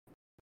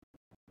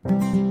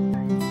And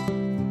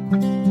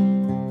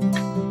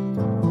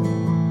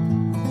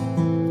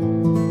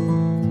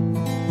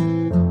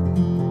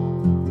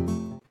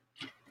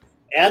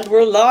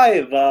we're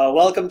live.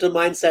 Welcome to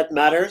Mindset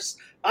Matters.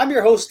 I'm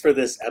your host for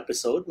this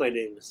episode. My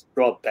name is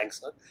Rob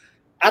Pengson,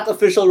 at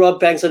official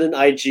Rob Pengson in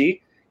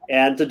IG.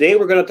 And today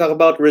we're going to talk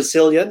about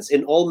resilience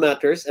in all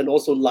matters and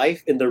also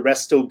life in the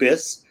resto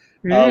biz.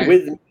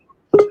 With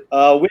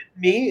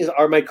me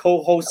are my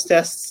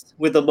co-hostess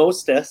with the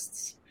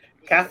mostest,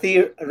 Kathy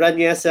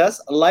Ranieses,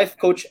 a life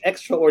coach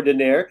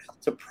extraordinaire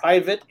to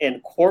private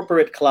and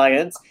corporate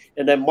clients,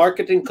 and a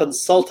marketing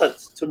consultant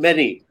to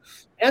many.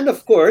 And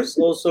of course,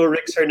 also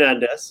Rix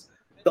Hernandez,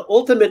 the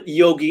ultimate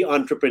yogi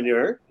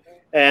entrepreneur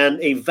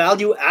and a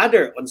value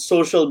adder on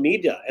social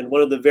media, and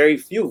one of the very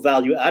few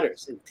value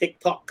adders in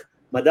TikTok.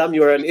 Madam,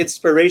 you are an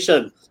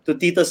inspiration to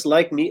titas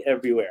like me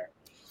everywhere.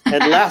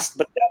 And last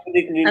but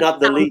definitely not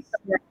the least,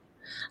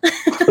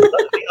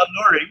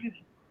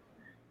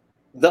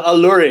 the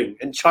alluring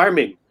and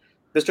charming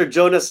Mr.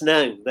 Jonas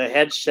Ng, the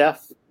head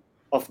chef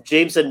of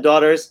James and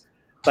Daughters,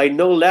 by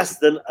no less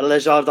than Le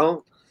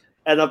Jardin,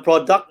 and a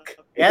product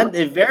and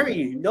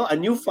a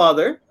new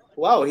father.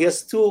 Wow, he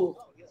has two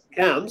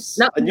cams.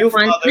 Not a new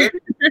one. father.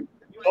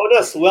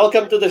 Jonas,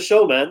 welcome to the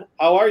show, man.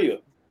 How are you?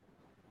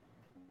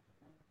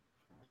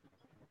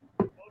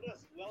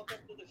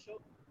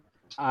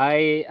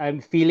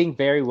 I'm feeling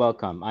very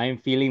welcome. I'm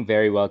feeling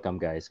very welcome,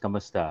 guys.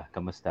 Kamusta?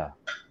 Kamusta?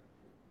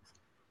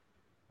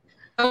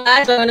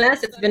 Hi,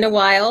 Jonas. It's been a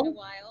while.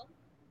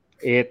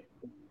 Yep.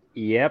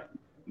 It's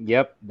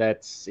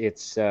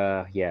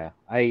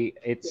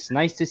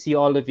nice to see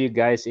all of you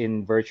guys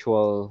in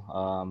virtual,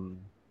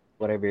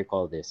 whatever you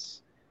call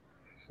this.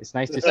 It's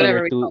nice to see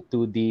Whatever your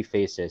we 2D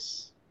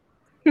faces.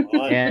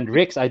 On. And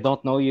Rix, I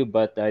don't know you,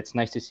 but it's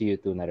nice to see you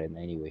too na rin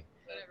anyway.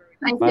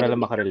 Para lang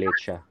makarelate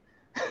siya.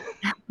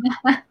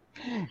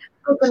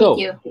 So,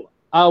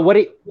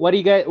 what do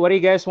you guys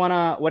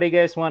wanna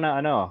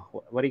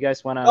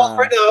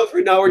Well,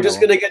 for now, we're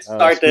just gonna get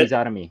started. squeeze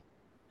out of me?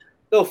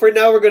 No, for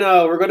now, we're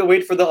gonna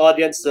wait for the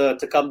audience to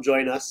come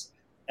join us,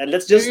 and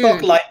let's just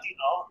talk like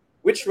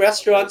which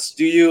restaurants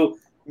do you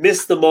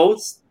miss the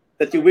most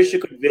that you wish you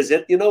could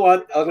visit? You know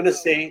what? I'm gonna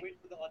say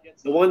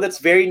the one that's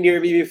very near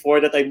me before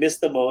that I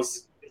missed the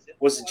most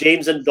was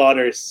James and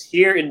Daughters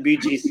here in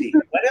BGC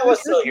when I was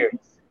still here.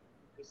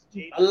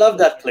 I love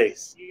that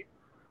place.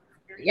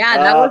 Yeah,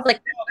 that was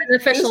like an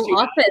official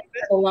office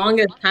for the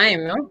longest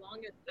time, no?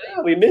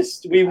 Yeah, we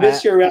miss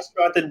your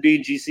restaurant in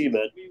BGC,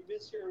 man.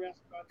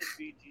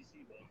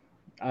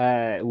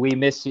 We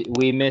miss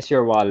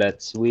your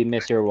wallets. We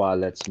miss your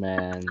wallets,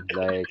 man.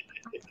 Like,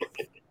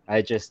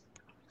 I just,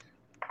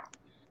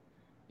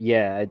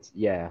 yeah.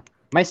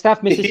 My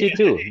staff misses you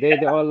too.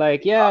 They're all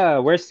like, yeah,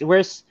 where's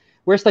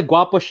the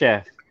guapo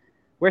chef?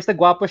 Where's the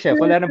guapo chef?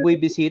 Wala na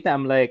buibisita.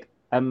 I'm like,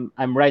 I'm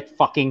right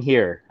fucking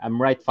here.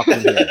 Right?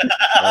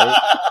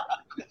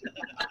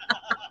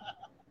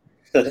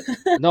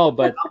 No,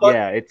 but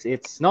yeah,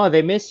 it's no.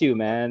 They miss you,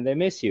 man. They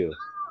miss you.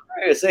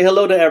 All right, say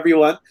hello to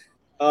everyone.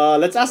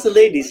 Let's ask the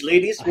ladies.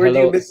 Ladies, where do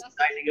Hello. you miss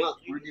dining out?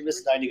 Where do you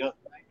miss dining out?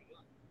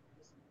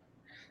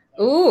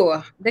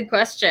 Ooh, good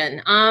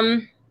question.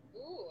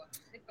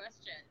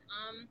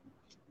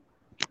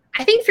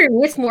 I think for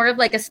me, it's more of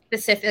like a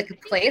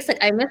specific place. Like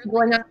I miss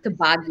going up to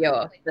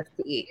Baguio just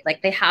to eat.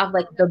 Like they have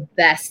like the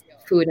best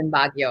food in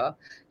Baguio.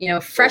 You know,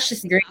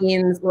 freshest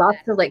greens, lots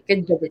of like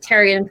good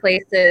vegetarian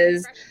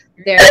places.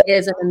 There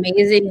is an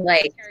amazing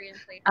like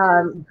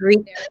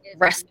Greek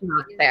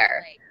restaurant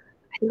there.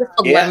 I think it's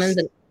called Yes. Lemons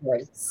and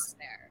Oranges,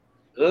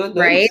 Nice.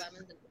 right?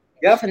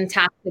 Yep.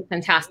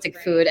 Fantastic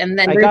food. And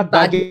then I there's got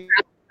Baguio Baguio.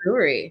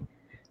 Brewery.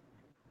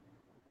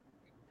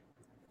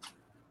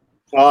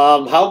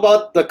 How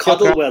about the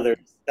cuddle weather?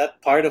 Is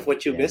that part of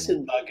what you Yeah, miss man.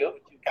 in Baguio,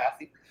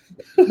 Kathy?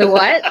 The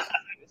what?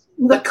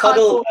 The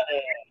cuddle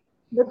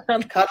The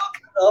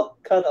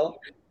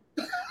cuddle.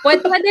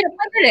 Pwede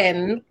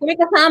rin. Kung may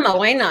kasama,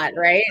 why not,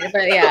 right?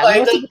 But yeah, Why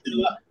most not? of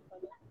the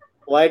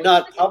Why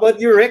not? How about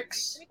you,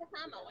 Rix?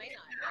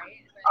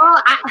 Oh,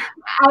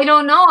 I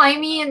don't know. I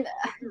mean,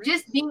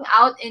 just being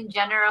out in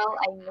general,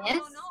 I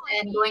miss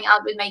and going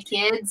out with my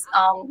kids.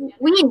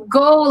 We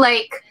go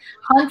like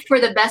hunt for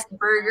the best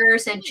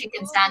burgers and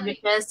chicken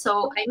sandwiches.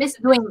 So I miss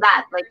doing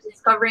that, like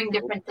discovering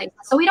different things.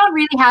 So we don't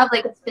really have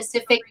like a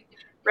specific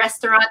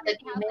restaurant that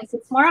we miss.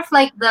 It's more of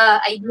like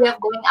the idea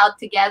of going out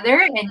together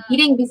and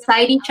eating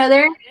beside each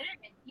other.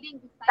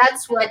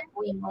 That's what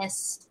we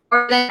miss.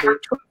 Or the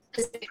actual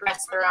specific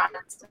restaurant.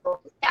 So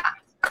yeah,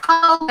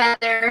 call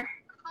better.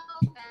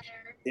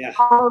 Yeah.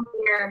 All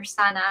year,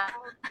 sana.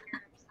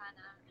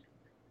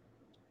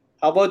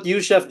 How about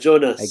you, Chef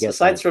Jonas? I get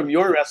Aside that. from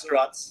your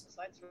restaurants,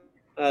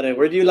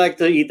 where do you like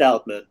to eat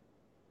out, man?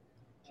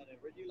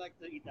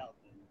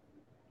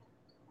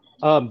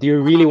 Do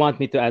you really want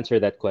me to answer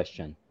that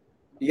question?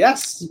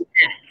 Yes.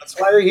 That's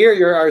why you're here.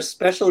 You're our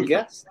special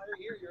guest.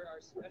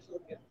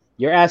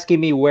 You're asking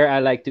me where I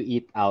like to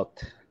eat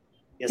out.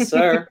 Yes,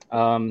 sir.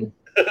 Um,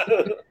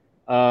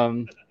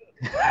 restaurant.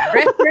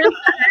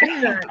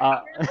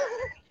 uh,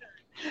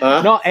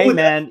 Huh? No, hey Food,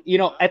 man,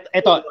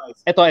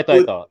 food-wise.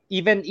 Food. ito.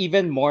 Even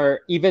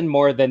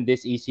more than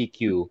this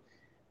ECQ,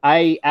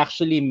 I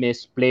actually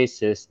miss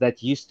places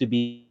that used to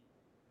be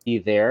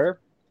there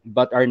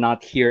but are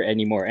not here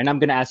anymore. And I'm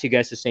gonna ask you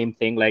guys the same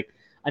thing. Like,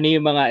 ano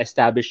yung mga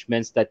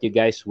establishments that you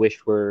guys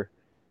wish were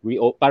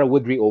para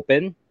would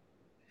reopen?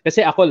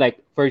 Kasi ako,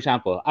 like, for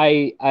example,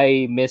 I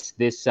miss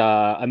this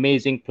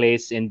amazing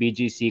place in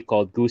BGC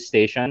called Goose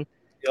Station.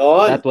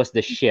 Yon. That was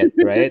the shit,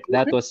 right?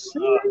 That was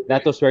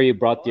where you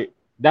brought your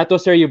that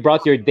was where you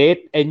brought your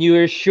date, and you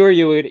were sure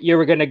you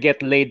were gonna get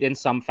laid in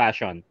some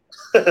fashion,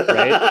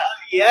 right?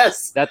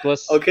 Yes. That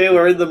was Okay,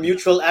 we're in the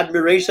mutual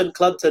admiration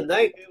club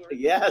tonight.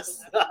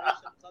 Yes.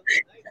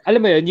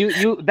 alam mo yun,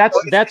 you that's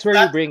Is where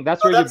you that bring so?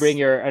 That's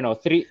your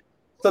three.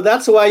 so.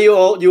 That's why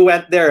you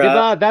went there,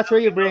 huh? Diba? That's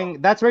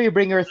where you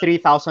bring your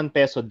 3,000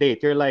 peso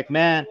date. You're like,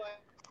 man,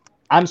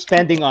 I'm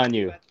spending on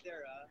you.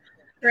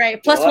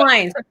 Right. Plus Yon.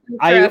 wine. For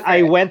I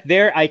effort. went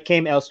there, I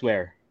came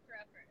elsewhere.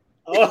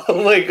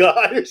 Oh my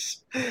gosh!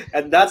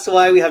 And that's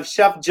why we have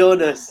Chef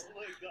Jonas.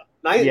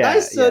 Nice, Yeah,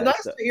 nice, yeah.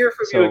 nice to hear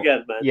from you So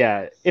again, man.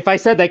 yeah. If I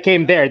said I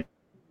came there, that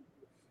would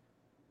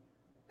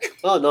be weird.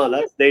 Oh no,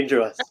 that's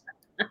dangerous.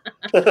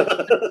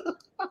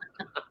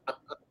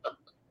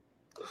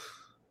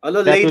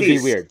 Hello,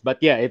 ladies. But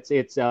yeah,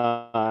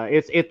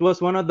 it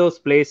was one of those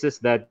places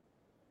that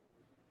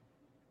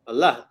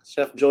Allah,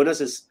 Chef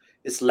Jonas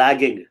is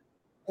lagging.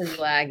 Is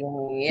lagging.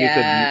 you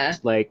could Yeah.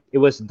 like it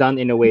was done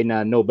in a way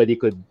na nobody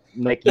could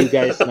like you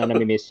guys na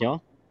namimiss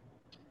nyo.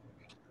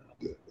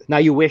 Now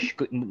you wish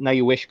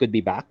could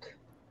be back.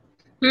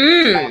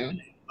 Hmm.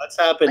 What's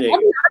happening?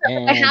 I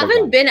And they're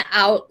haven't gone. been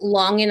out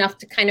long enough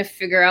to kind of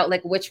figure out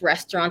like which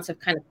restaurants have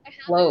kind of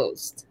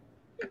closed.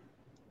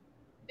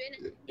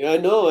 Yeah, I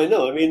know, I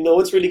know. I mean, no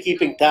one's really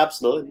keeping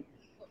tabs, no.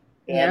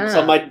 And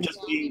some Yeah. might just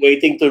be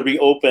waiting to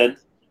reopen.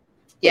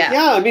 But Yeah.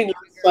 yeah, I mean,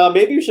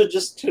 maybe we should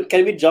just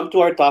can we jump to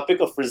our topic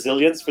of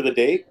resilience for the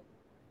day?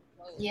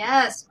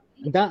 Yes.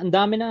 Ang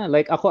dami na.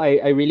 Like ako,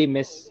 I really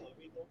miss.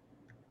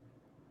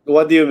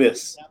 What do you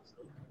miss?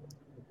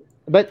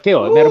 But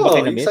kayo, meron ba Oh,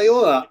 kayo na yung miss? sayo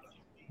ah.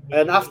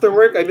 And after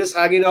work, I miss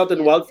hanging out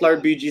in Wildflower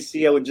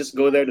BGC. I would just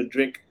go there to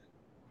drink,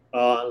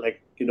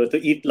 to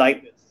eat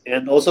light.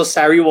 And also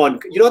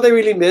Sariwon. You know what I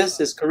really miss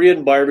is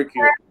Korean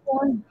barbecue.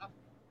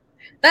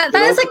 That You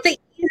know, is like the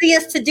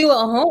easiest to do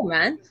at home,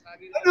 man.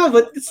 I know,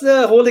 but it's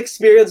the whole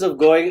experience of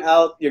going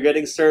out. You're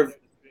getting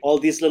served all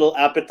these little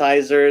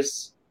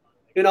appetizers.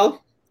 You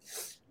know,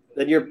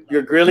 then you're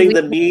grilling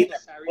the meat,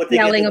 putting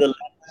it Smelling in of the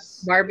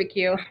lettuce,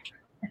 barbecue.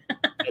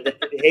 and then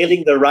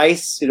inhaling the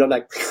rice.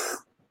 Like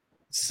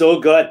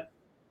so good.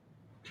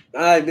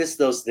 I miss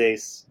those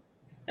days.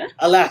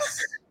 Alas.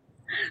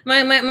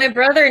 My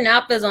brother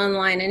Napa's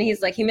online and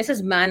he's like he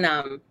misses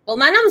Manam. Well,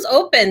 Manam's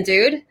open,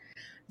 dude.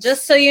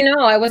 Just so you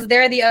know, I was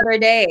there the other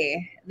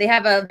day. They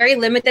have a very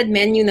limited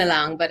menu na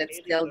lang, but it's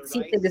still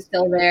seafood is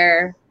still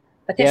there.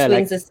 Patis Yeah,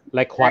 wings is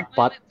like hot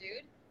pot.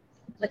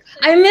 like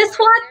I miss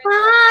hot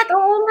pot.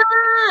 Oh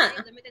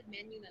nga.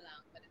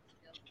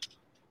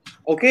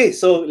 Okay,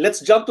 so let's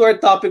jump to our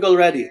topic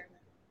already.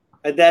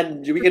 And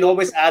then we can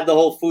always add the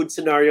whole food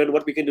scenario and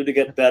what we can do to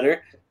get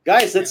better.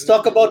 Guys, let's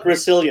talk about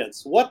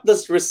resilience. What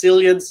does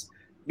resilience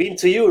mean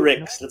to you,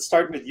 Rix? Let's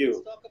start with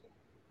you.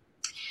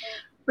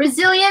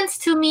 Resilience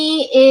to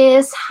me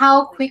is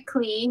how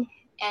quickly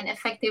and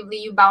effectively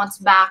you bounce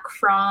back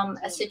from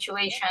a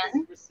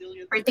situation,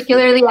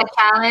 particularly a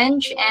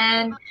challenge.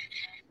 And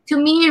to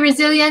me,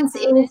 resilience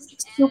is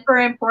super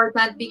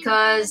important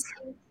because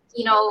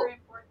you know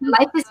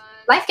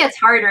life gets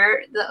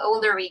harder the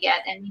older we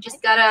get, and you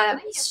just gotta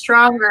be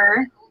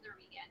stronger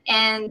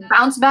and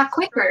bounce back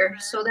quicker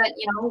so that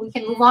we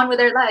can move on with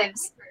our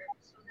lives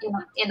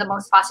in the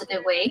most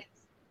positive way.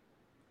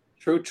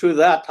 True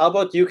that. How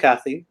about you,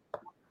 Kathy?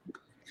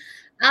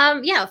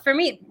 Yeah, for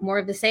me, more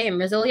of the same.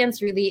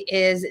 Resilience really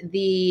is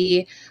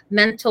the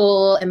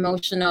mental,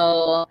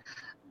 emotional,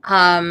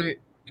 kind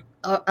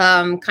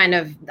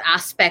of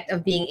aspect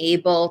of being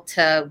able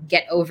to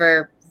get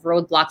over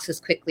roadblocks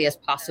as quickly as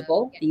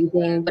possible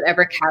using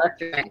whatever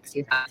characteristics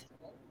you have.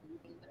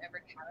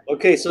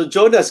 Okay, so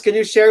Jonas, can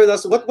you share with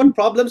us what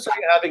problems are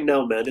you having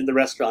now, man, in the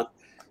restaurant?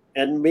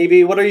 And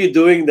maybe what are you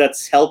doing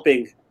that's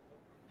helping?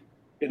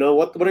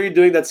 What are you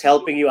doing that's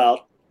helping you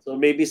out? So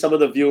maybe some of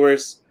the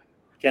viewers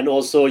can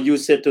also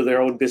use it to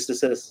their own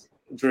businesses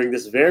during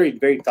this very,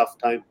 very tough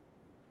time.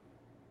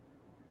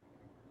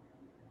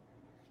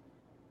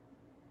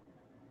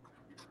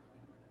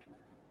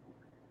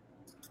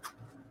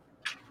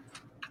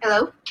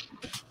 Hello?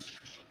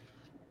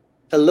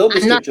 Hello, I'm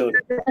Mr. not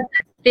Jonas.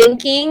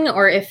 thinking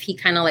or if he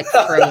kind of like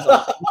froze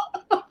off.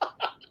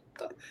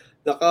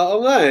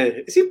 Oo nga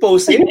eh. Is he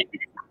posing?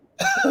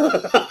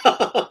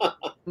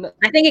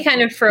 I think he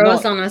kind of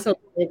froze on us a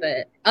little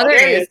bit. Oh,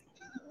 there he is.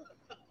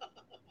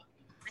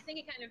 I think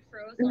he kind of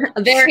froze on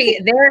us. There he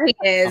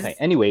is. Okay,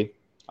 anyway.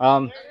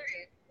 Oh.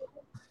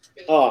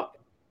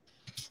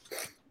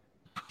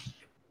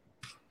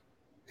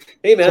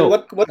 Hey man, So,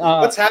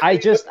 what's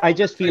happening? I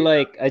just feel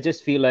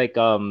like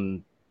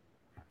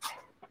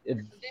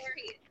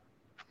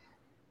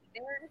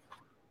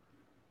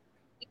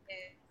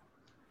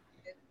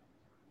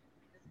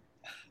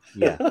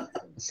Yeah.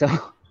 So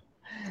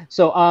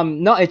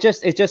no, it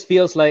just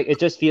feels like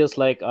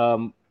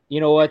you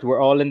know what, we're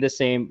all in the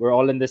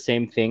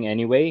same thing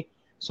anyway,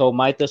 so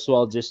might as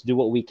well just do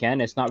what we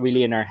can. It's not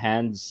really in our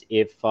hands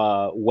if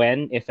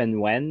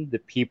and when the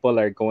people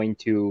are going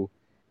to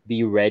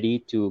be ready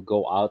to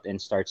go out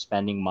and start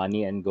spending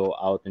money and go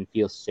out and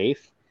feel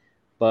safe.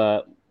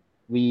 But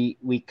we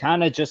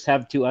kind of just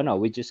have to, I know,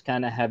 we just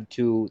kind of have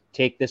to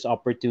take this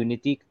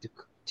opportunity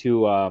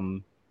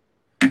to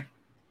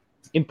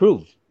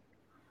improve,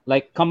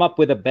 like come up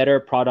with a better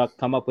product,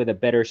 come up with a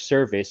better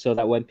service, so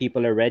that when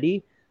people are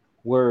ready,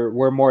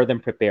 we're more than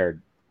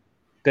prepared.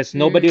 Because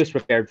nobody was Mm.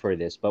 prepared for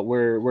this, but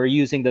we're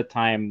using the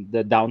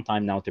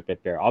downtime now to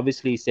prepare.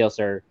 Obviously, sales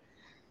are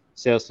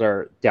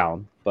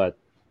down, but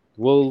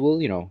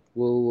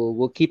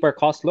we'll keep our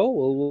costs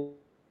low.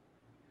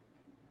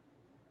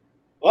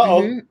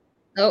 Uh-oh. Mm-hmm.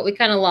 Oh, we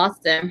kind of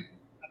lost him.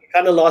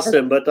 Kind of lost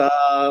him, but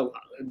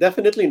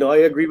definitely no. I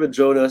agree with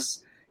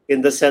Jonas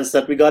in the sense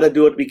that we got to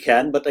do what we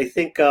can. But I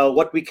think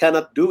what we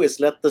cannot do is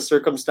let the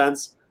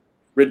circumstance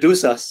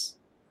reduce us,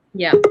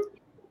 Yeah.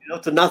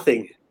 to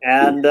nothing.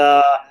 And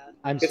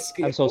it's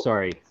I'm so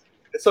sorry.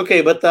 it's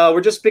okay. But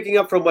we're just picking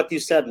up from what you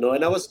said, no.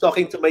 And I was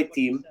talking to my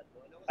team.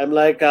 I'm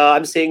like,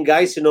 I'm saying,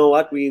 guys, you know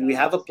what? We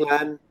have a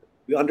plan.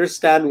 We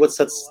understand what's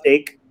at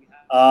stake.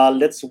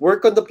 Let's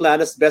work on the plan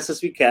as best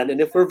as we can.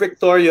 And if we're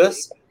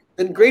victorious,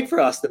 then great for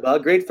us,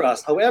 diba? Great for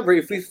us. However,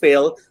 if we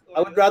fail, I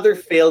would rather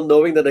fail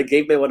knowing that I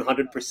gave my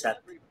 100%.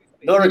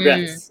 No Mm.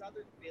 regrets,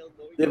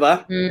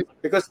 diba? Mm.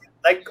 Because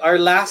like our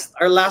last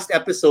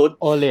episode,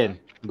 All in,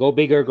 go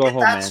big or go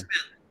home, man.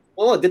 detachment.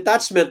 Oh,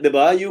 detachment,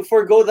 diba? You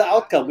forgo the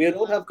outcome. We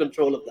don't have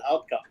control of the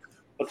outcome,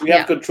 but we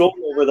have Yeah. control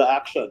over the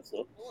action.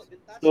 So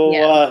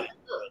Yeah.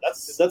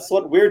 that's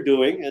what we're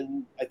doing,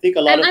 and I think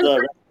a lot I'm of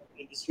I'm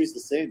the industry is the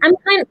same. I'm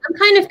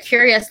kind of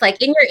curious.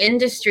 Like in your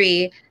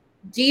industry,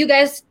 do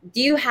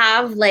you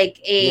have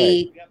like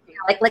Right,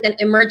 a like an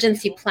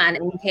emergency plan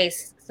in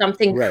case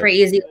something right.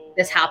 crazy like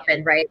this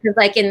happened, right? Because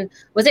like in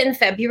was it in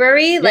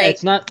February? Yeah, Like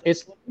it's not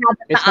it's we had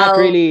the it's not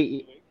Taal.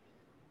 really.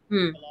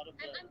 Hmm.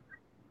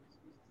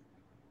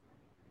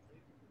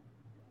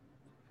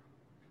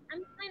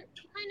 I'm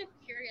kind of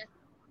curious.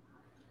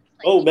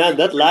 Like Oh in your man,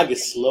 that lag is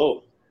industry.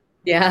 slow.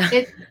 Yeah.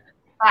 It's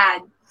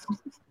bad.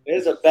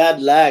 There's a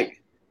bad lag.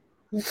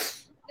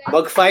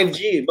 Mag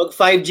 5G, mag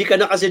 5G ka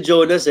na kasi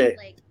Jonas eh.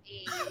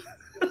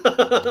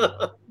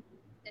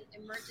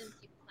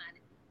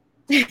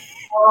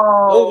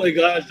 Oh Oh, my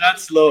gosh,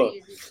 that's slow.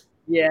 Kaya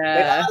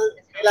Yeah.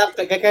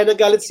 kaya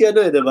nagalit si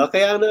ano eh, 'di ba?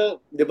 Kaya na,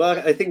 'di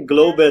ba? I think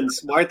Globe and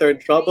Smart are in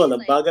trouble.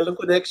 Ang bagal ng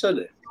connection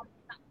eh.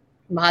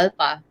 Mahal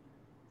pa.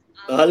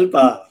 Mahal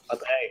pa,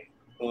 patay.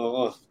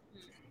 Oo.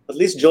 At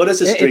least Jonas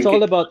is It's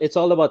all drinking.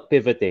 about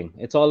pivoting.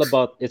 It's all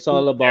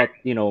about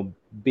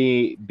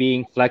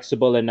being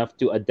flexible enough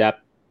to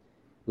adapt.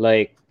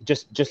 Like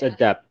just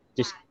adapt.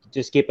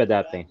 Just keep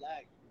adapting.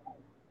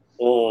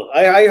 Oh,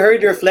 I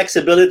heard your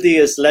flexibility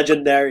is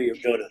legendary,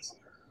 Jonas.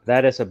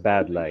 That is a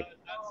bad lie.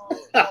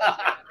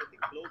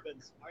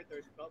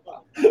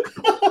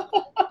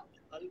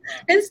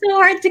 It's so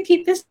hard to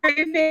keep a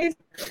straight face.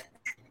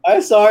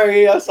 I'm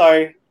sorry, I'm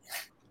sorry.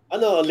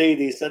 Ano,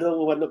 ladies, ano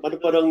pa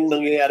nang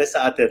nangyayari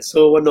sa atin?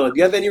 So, do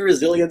you have any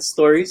resilient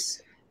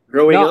stories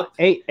growing No, up?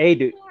 hey,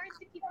 dude.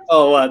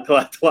 Oh,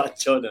 what,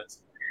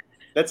 Jonas?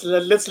 Let's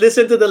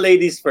listen to the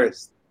ladies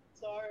first.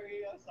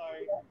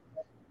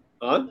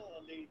 Huh?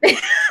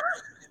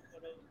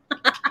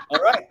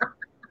 All right.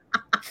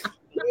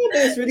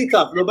 Yeah, it's really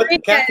tough. No, but Yeah.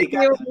 Kathy,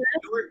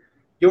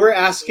 you were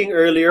asking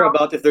earlier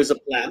about if there's a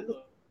plan.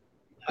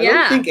 I don't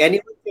Yeah. think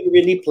anyone can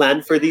really plan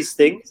for these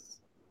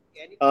things.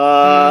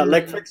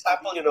 Like for Mm.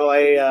 example,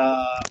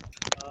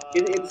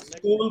 in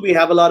school we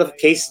have a lot of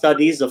case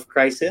studies of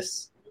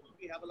crisis,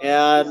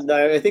 and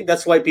I think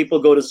that's why people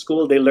go to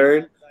school. They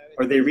learn,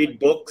 or they read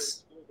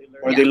books,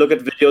 or Yeah. they look at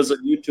videos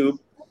on YouTube.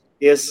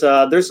 Is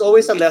there's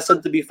always a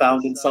lesson to be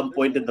found in some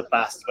point in the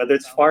past, whether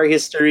it's far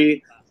history,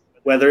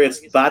 whether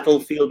it's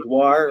battlefield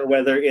war, or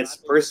whether it's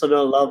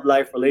personal love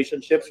life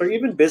relationships, or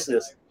even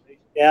business.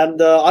 And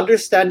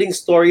understanding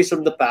stories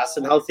from the past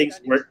and how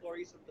things work,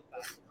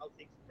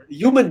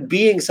 human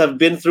beings have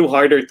been through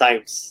harder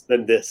times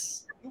than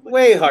this.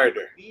 Way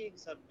harder.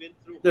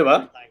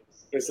 Diba?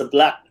 There's the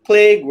Black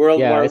Plague,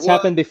 World Yeah, War it's One,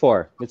 happened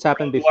before. It's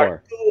happened World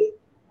War before. Two.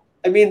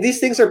 I mean, these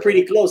things are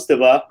pretty close,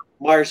 diba?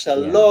 Martial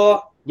Yeah. law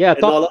Yeah,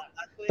 and all of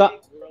talk.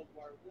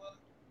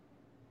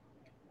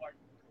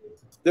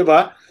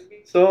 diba?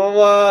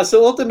 So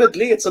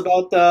ultimately, it's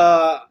about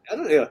I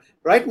don't know.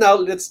 Right now,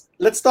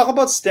 let's talk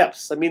about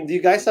steps. I mean, do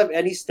you guys have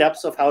any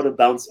steps of how to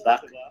bounce back?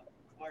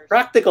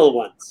 Practical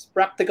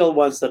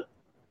ones that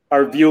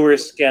our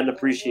viewers can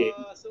appreciate.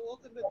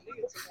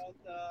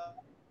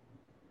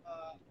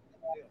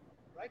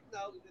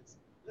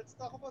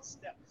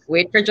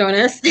 Wait for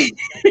Jonas. See,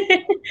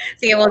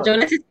 well,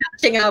 Jonas is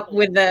catching up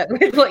with the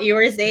with what you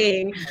were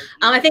saying.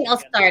 I think I'll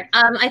start.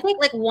 I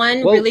think like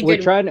one Well, really good.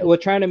 we're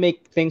trying to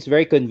make things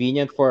very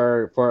convenient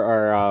for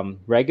our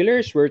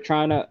regulars. We're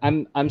trying to.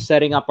 I'm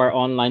setting up our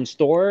online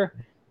store.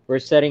 We're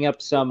setting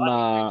up some.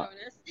 Jonas.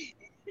 See,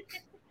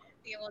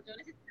 well,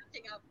 Jonas is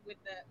catching up with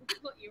the with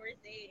what you were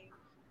saying.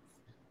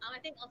 I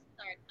think I'll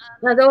start.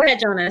 No, go ahead,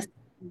 Jonas.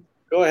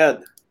 Go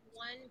ahead.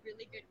 One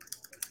really good.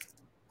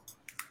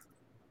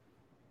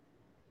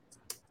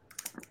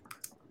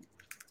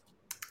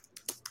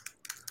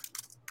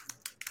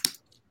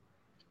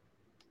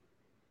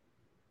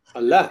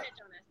 Allah.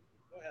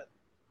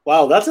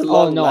 Wow, that's a Oh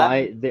long no,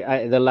 lag.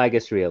 the lag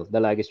is real. The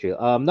lag is real.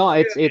 No,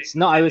 it's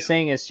no. I was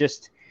saying it's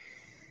just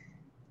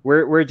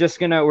we're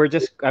just gonna we're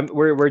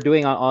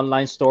doing an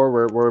online store.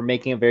 We're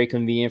making it very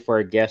convenient for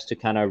our guests to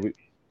kind of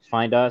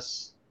find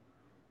us,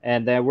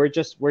 and then we're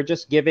just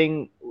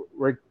giving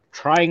we're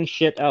trying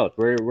shit out.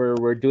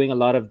 We're doing a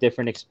lot of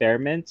different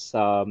experiments.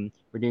 We're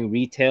doing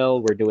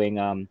retail. We're doing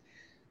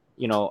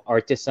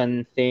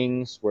artisan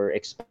things. We're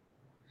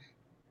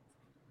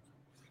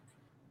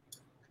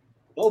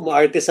Oh,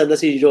 ma-artisan na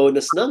si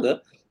Jonas Ng,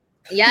 ah.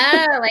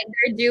 Yeah, like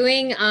they're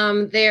doing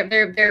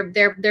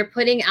they're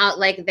putting out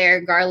like their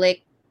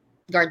garlic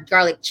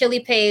chili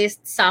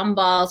paste,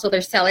 sambal, so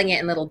they're selling it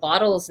in little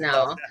bottles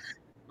now.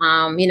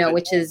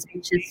 Which is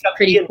Likam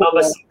pretty Key and cool.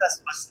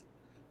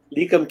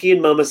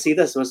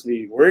 Mamacitas must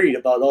be worried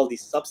about all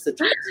these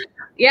substitutes.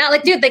 Yeah,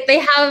 like dude, like they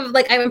have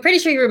like I'm pretty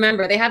sure you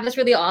remember they have this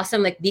really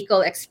awesome like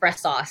Bicol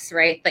Express sauce,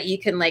 right? That you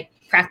can like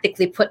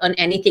practically put on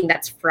anything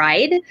that's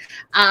fried.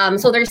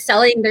 So they're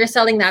selling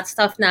that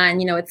stuff now,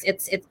 and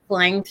it's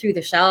flying through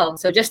the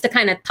shelves. So just to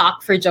kind of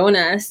talk for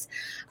Jonas,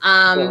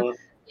 um,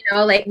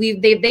 Uh-huh. like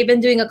they've been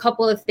doing a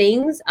couple of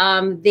things.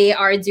 They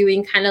are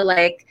doing kind of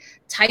like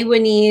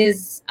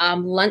Taiwanese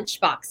lunch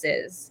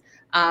boxes,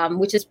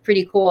 which is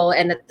pretty cool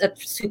and at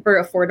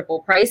super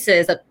affordable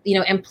prices that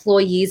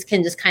employees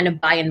can just kind of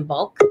buy in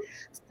bulk.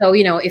 So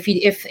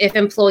if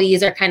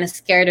employees are kind of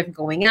scared of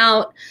going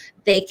out,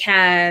 they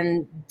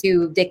can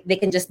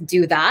just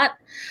do that,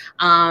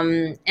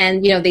 and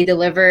they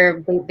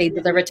deliver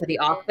to the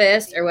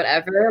office or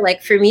whatever.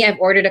 Like for me, I've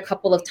ordered a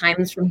couple of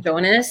times from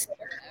Jonas,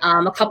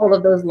 a couple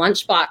of those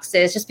lunch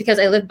boxes, just because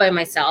I live by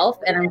myself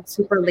and I'm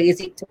super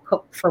lazy to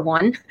cook for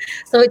one.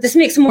 So it just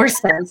makes more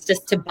sense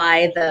just to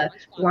buy the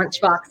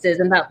lunch boxes,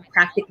 and that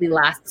practically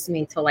lasts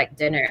me till like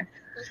dinner.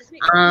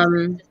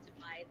 Um,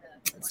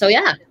 so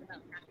yeah.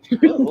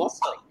 Oh,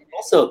 awesome.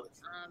 Awesome.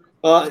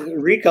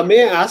 Rika,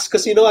 may I ask?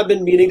 Because I've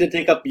been meaning to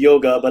take up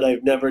yoga, but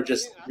I've never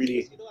just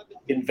really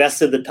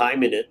invested the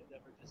time in it.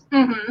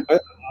 Mm-hmm.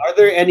 Are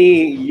there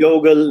any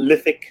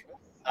yoga-lithic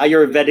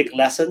Ayurvedic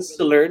lessons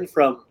to learn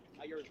from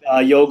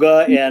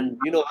yoga, and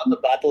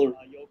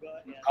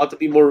how to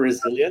be more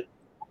resilient?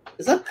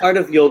 Is that part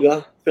of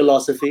yoga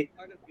philosophy?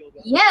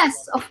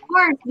 Yes, of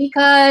course,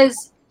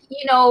 because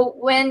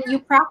when you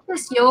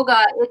practice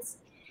yoga, it's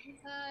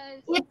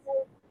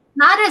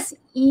not as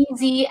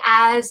easy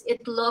as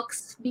it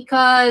looks,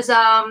 because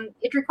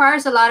it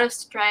requires a lot of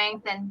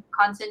strength and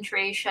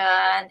concentration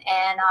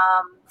and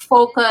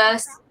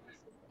focus,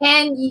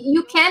 and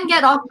you can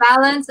get off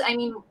balance. I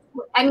mean,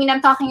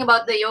 I'm talking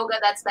about the yoga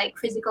that's like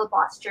physical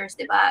postures,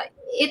 diba?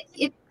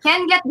 It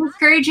can get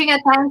discouraging at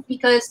times,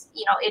 because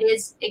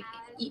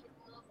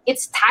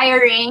it's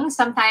tiring.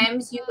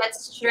 Sometimes you get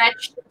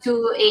stretched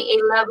to a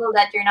level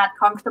that you're not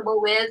comfortable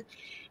with,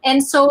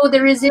 and so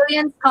the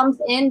resilience comes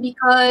in,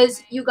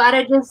 because you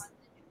gotta just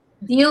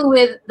deal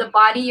with the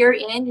body you're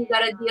in. You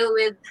gotta deal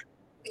with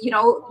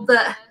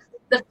the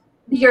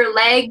your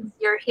legs,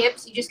 your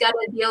hips. You just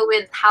gotta deal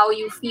with how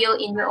you feel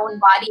in your own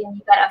body, and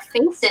you gotta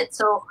face it.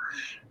 So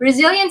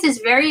resilience is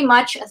very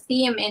much a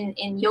theme in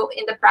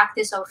the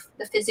practice of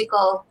the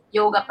physical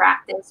yoga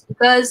practice,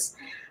 because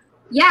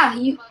yeah,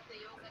 you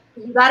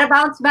gotta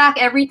bounce back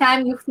every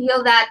time you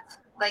feel that,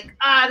 like,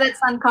 that's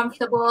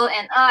uncomfortable,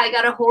 and I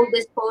gotta hold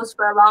this pose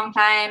for a long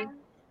time.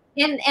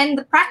 And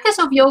the practice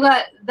of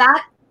yoga,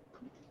 that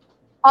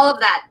all of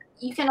that,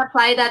 you can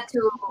apply that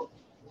to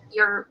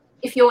your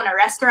if you own a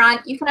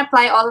restaurant, you can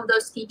apply all of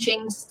those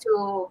teachings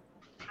to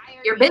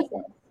your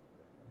business.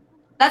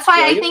 That's why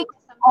Yeah, I think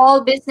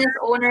all business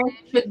owners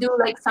should do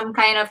like some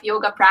kind of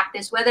yoga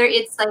practice, whether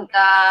it's like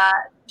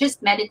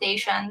just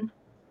meditation.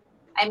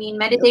 I mean,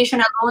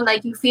 meditation alone,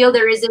 like you feel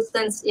the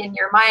resistance in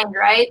your mind,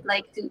 right?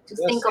 Like to yes,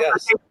 think of yes.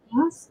 other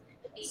things.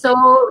 So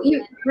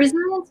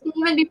resilience can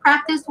even be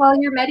practiced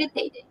while you're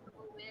meditating,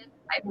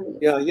 I believe.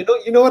 Yeah,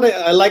 you know what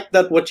I like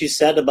that what you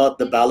said about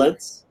the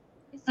balance.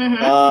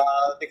 Mm-hmm. Uh,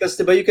 because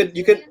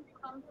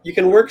you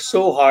can work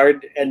so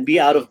hard and be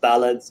out of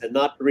balance and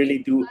not really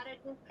do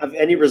have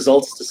any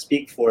results to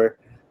speak for.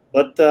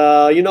 But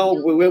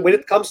when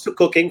it comes to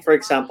cooking, for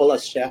example,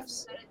 as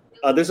chefs,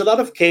 there's a lot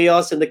of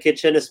chaos in the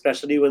kitchen,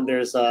 especially when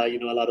there's a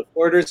lot of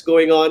orders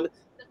going on,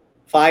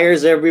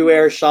 fires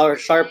everywhere,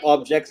 sharp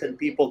objects, and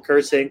people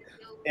cursing.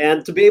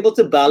 And to be able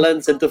to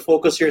balance and to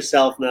focus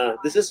yourself, now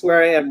this is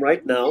where I am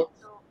right now,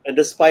 and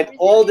despite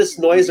all this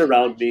noise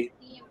around me,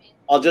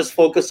 I'll just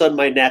focus on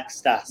my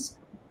next task,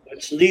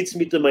 which leads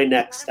me to my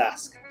next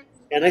task.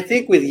 And I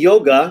think with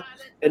yoga,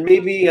 and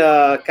maybe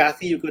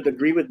Kathy, you could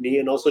agree with me,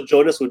 and also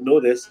Jonas would know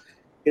this,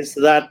 is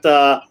that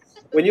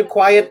when you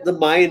quiet the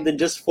mind and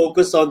just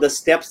focus on the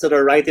steps that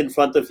are right in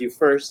front of you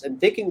first,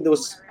 and taking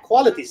those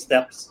quality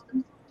steps,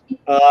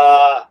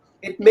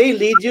 it may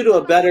lead you to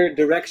a better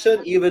direction,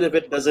 even if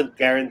it doesn't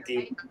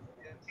guarantee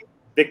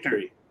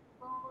victory.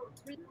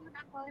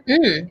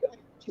 Mm.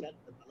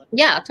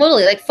 Yeah,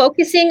 totally. Like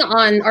focusing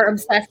on or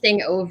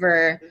obsessing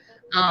over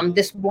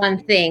this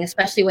one thing,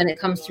 especially when it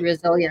comes to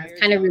resilience,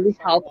 kind of really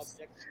helps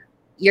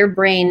your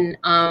brain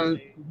to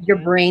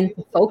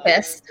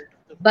focus.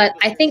 But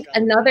I think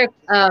another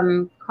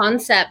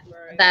concept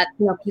that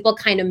people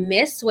kind of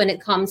miss when it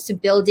comes to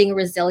building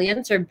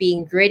resilience or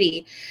being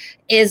gritty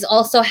is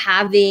also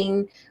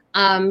having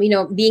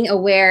being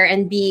aware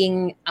and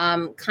being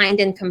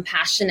kind and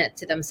compassionate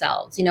to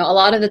themselves. A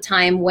lot of the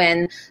time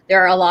when there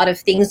are a lot of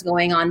things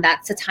going on,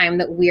 that's the time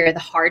that we're the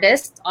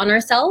hardest on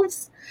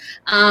ourselves,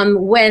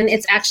 when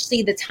it's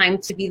actually the time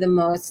to be the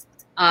most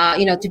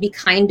to be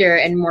kinder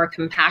and more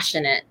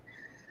compassionate.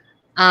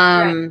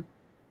 Right.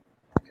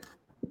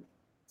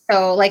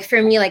 So like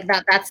for me, like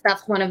that's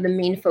one of the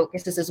main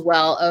focuses as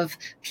well, of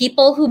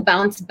people who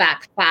bounce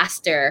back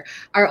faster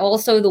are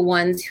also the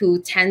ones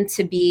who tend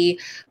to be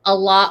a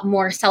lot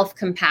more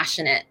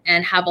self-compassionate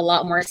and have a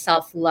lot more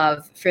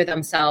self-love for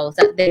themselves,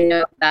 that they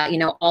know that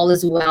all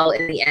is well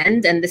in the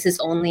end and this is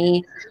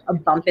only a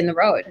bump in the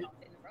road.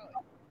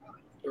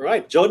 All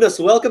right, Jonas,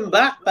 welcome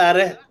back,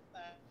 pare.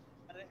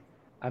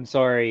 I'm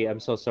sorry. I'm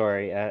so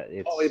sorry.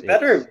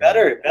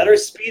 Better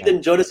speed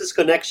than Jonas's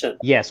connection.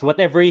 Yes,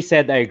 whatever he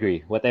said, I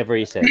agree. Whatever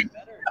he said.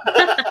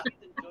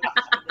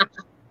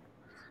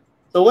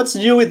 So what's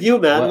new with you,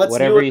 man?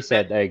 Whatever he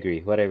said, I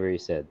agree. Whatever he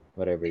said.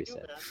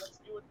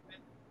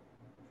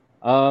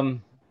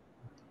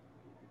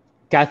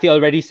 Kathy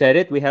already said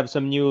it. We have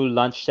some new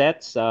lunch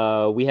sets.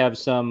 We have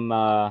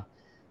some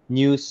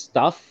new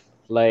stuff.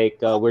 Like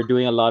we're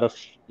doing a lot of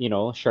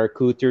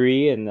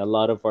charcuterie, and a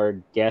lot of our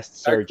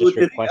guests are just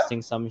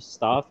requesting some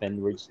stuff,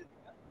 and we're just,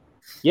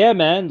 yeah,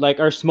 man.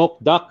 Like our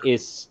smoked duck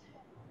is,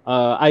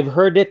 I've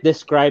heard it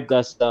described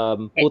as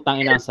putang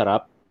ina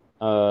sarap.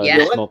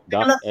 The smoked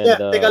duck.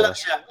 Teka lang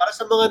siya. Para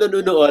sa mga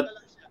nanonood,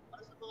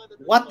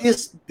 what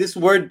is this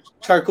word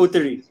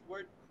charcuterie?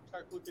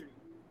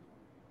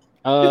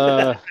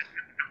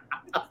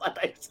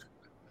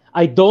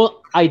 I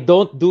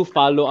don't do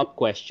follow-up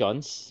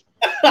questions.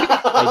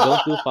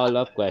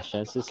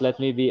 Just let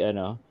me be,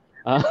 no.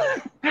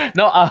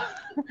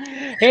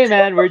 Hey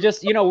man, It's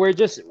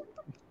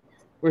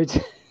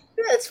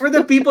for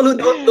the people who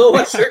don't know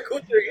what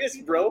charcuterie is,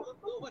 bro.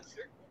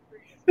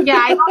 Yeah,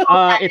 I don't know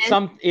what that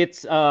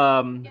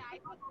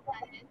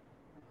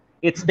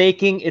is.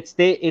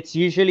 it's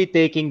usually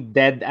taking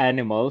dead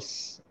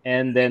animals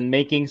and then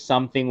making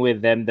something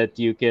with them that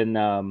you can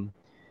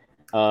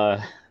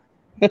that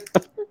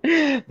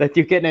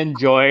you can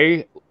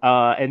enjoy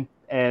and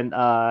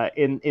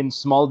in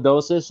small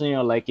doses,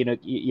 like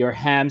your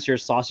hams, your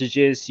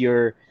sausages,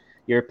 your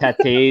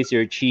pâtés,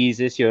 your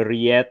cheeses, your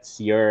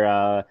rillettes,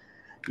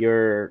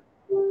 your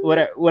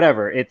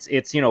whatever. It's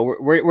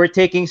we're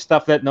taking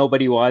stuff that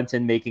nobody wants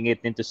and making it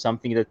into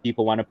something that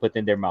people want to put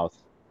in their mouth.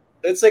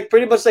 It's like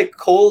pretty much like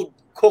cold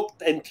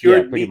cooked and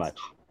cured pretty meat. much.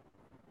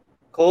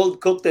 Cold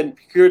cooked and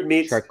cured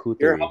meats. Charcuterie.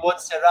 Your jamon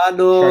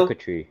serrano.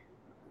 Charcuterie.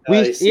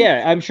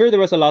 I'm sure there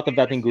was a lot of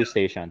that in Goose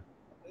Station.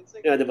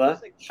 Yeah, diba?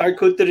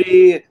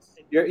 Charcuterie.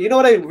 You know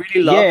what I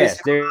really love Yes,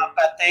 is there's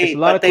pate. a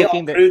lot of Pate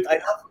cooking au that fruit. I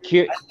love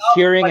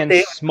curing pate and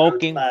au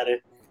smoking. fruit, pare.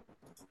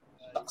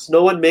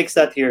 No one makes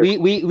that here.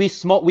 We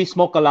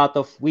smoke a lot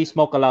of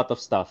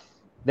stuff.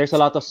 There's a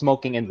lot of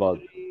smoking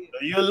involved.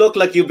 You look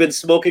like you've been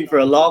smoking for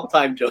a long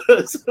time,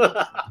 Jonas.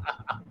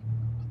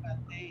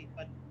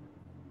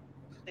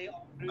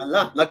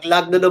 Ala,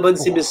 naglag na naman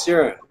si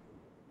Monsieur.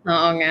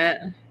 Oo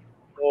nga.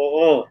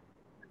 Oo.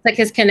 It's like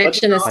his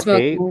connection is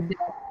Okay. smoking.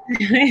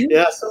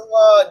 Yeah, so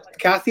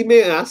Kathy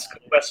may ask a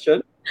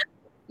question.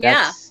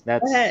 Yeah.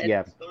 That's go ahead.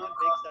 yeah. No one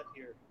makes that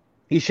here.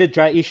 You should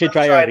try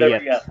try our the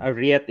Riet. Riet. Our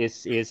Riet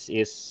is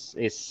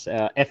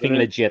effing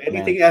legit,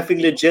 Anything man. effing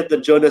legit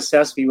that Jonas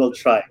says, we will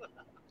try.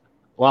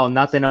 Wow,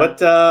 not enough.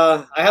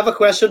 But I have a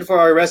question for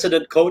our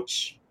resident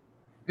coach.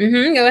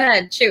 Go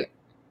ahead. Shoot.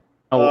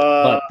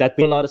 But that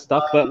be a lot of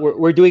stuff. But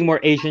we're doing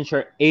more Asian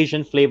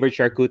flavored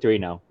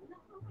charcuterie now.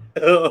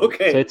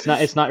 Okay. So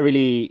it's not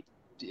really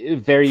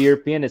very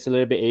European. It's a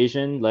little bit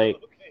Asian, like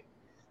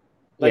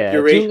yeah,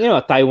 Eurasian.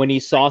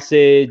 Taiwanese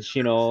sausage.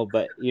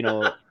 But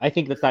I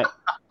think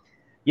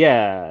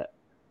yeah,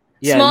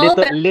 Small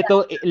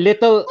little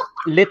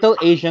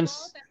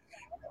Asians,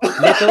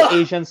 little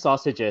Asian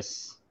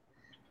sausages,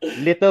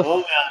 little Oh,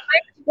 man.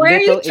 Why are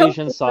you little choking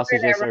Asian over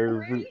sausages there?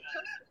 are.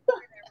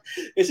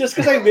 It's just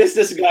because I miss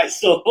this guy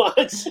so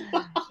much.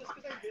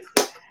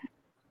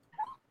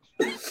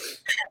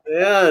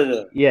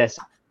 Yeah. Yes,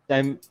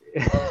 I'm.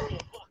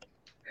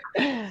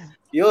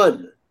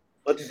 Yun.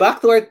 But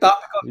back to our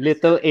topic of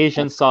Little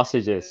Asian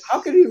sausages. how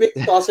can we make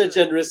sausage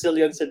and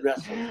resilience in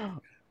wrestling?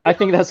 I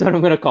think that's what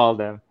I'm gonna call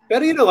them.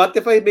 Pero you know what?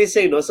 If I may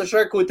say, no, so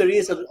charcuterie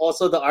is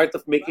also the art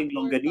of making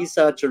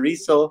longanisa,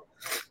 chorizo,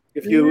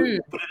 if you Mm.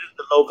 put it in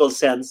the local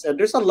sense. And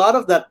there's a lot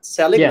of that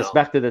selling Yes, now.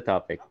 back to the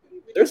topic.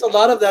 There's a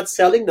lot of that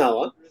selling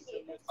now. Huh?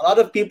 A lot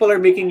of people are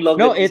making No,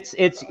 longanisa,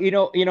 it's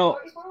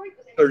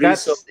chorizo,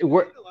 that's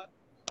we're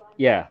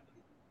yeah.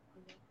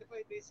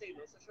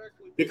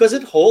 because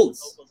it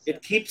holds.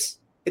 It keeps.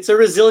 It's a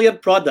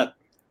resilient product.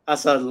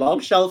 Has a long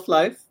shelf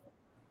life.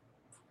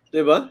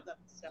 Diba?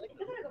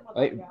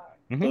 I, So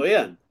mhm.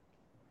 yeah.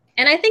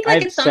 And I think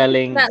like I'm it's something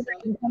selling. that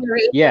like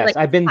generations Yes, like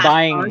I've been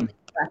passed on.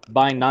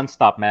 buying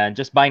nonstop, man.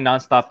 Just buying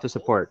nonstop to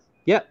support.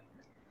 Yeah,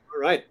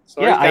 All right. yeah.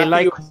 Sorry, I Kathy. You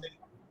like were saying.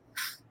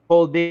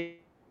 holding.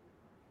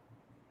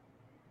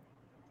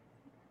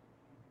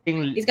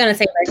 He's gonna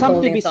say like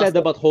Something to holding be said sausage.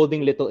 about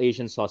holding little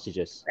Asian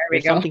sausages. There we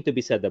There's go. something to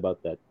be said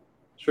about that.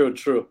 True,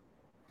 true.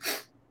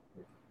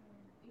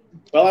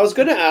 Well, I was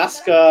gonna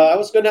ask.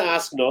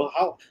 No,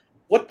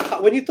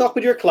 when you talk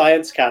with your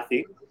clients,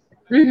 Kathy.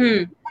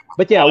 Mm-hmm.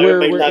 But yeah, May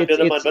we're lag na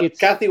naman. But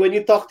Kathy, when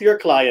you talk to your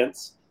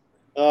clients,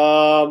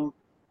 um,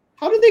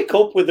 how do they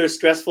cope with their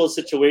stressful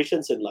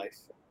situations in life?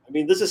 I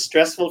mean, this is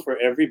stressful for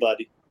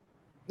everybody.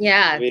 I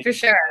Yeah, mean, for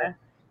sure.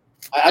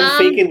 I'm Um,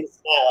 faking this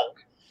now.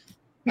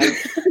 I'm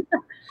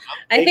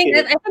I think faking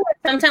that it. I think that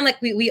sometimes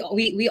like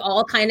we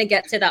all kind of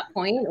get to that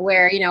point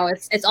where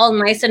it's all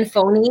nice and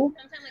phony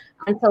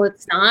until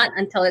it's not,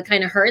 until it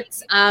kind of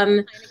hurts.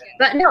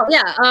 But no,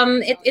 yeah,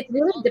 it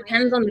really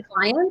depends on the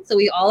client. So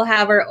we all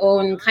have our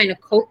own kind of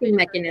coping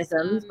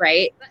mechanisms,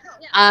 right?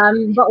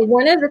 But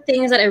one of the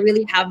things that I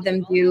really have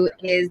them do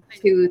is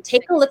to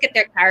take a look at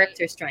their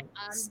character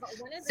strengths.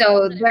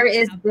 So there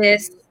is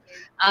this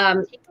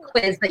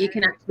quiz that you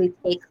can actually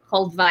take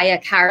called Via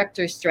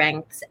Character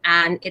Strengths,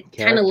 and it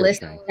kind of character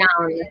lists strength.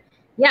 down,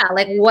 yeah,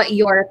 like what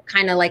your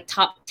kind of like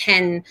top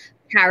 10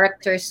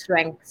 character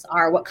strengths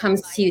are, what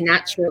comes to you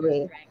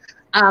naturally.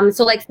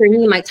 So like for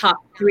me, my top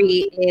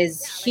three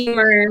is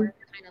humor,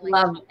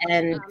 love,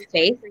 and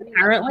faith,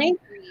 apparently.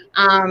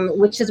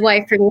 Which is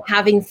why for me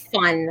having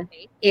fun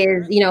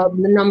is, the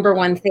number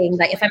one thing.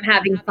 That if I'm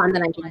having fun,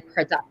 then I'm being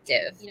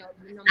productive.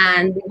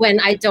 And when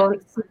I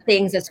don't see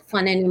things as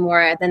fun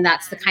anymore, then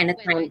that's the kind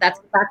of time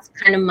that's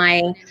kind of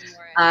my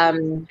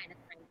um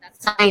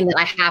sign that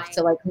I have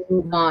to like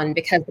move on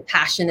because the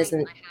passion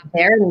isn't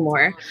there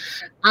anymore.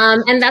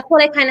 And that's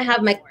what I kind of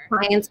have my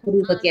clients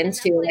really look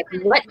into. Like,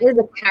 what is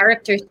a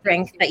character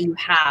strength that you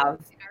have,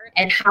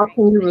 and how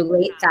can you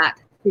relate that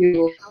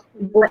to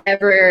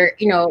whatever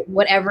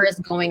is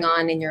going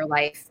on in your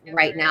life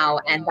right now?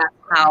 And that's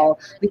how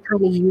we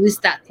kind of use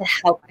that to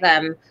help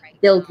them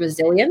build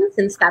resilience,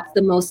 since that's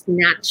the most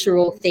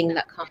natural thing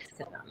that comes to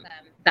them.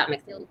 If that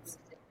makes sense.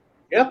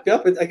 Yep,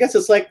 yep. I guess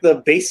it's like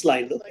the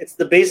baseline. It's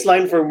the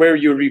baseline from where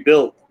you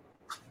rebuild.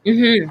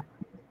 Mm-hmm.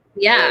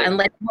 Yeah, and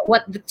like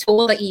what the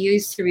tool that you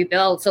use to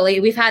rebuild. So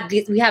like we have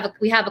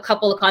a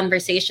couple of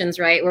conversations,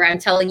 right, where I'm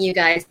telling you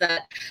guys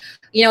that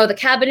the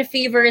cabin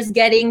fever is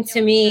getting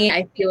to me.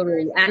 I feel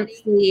really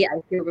antsy. I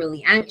feel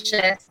really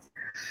anxious.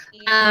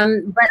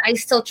 But I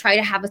still try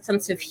to have a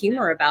sense of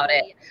humor about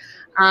it.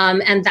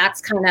 And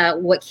that's kind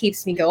of what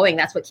keeps me going.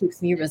 That's what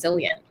keeps me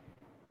resilient.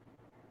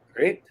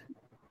 Great.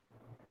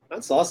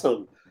 That's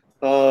awesome.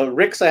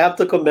 Rix, I have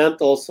to comment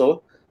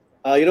also.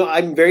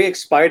 I'm very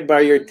inspired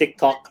by your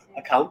TikTok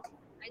account.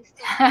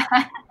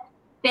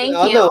 Thank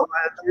Oh, you. no,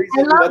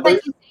 I love that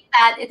you say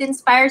that. It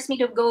inspires me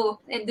to go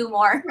and do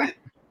more.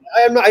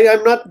 I'm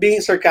not being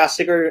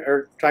sarcastic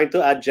or trying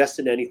to add jest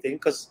in anything,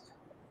 because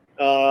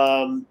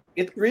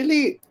it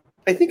really,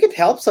 I think it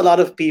helps a lot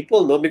of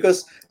people, no?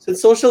 Because since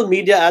social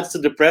media adds to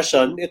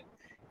depression, it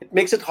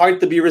makes it hard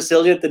to be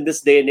resilient in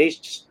this day and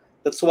age.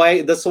 That's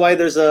why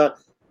there's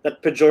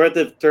that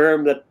pejorative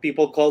term that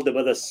people call them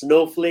the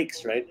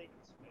snowflakes, right?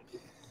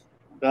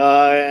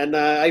 And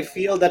I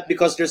feel that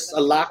because there's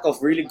a lack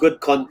of really good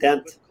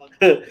content.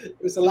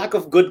 There's a lack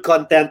of good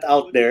content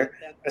out there,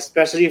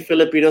 especially if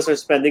Filipinos are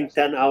spending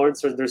 10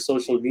 hours on their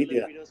social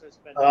media.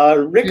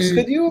 Rix, Mm.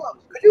 could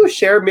you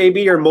share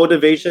maybe your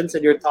motivations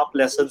and your top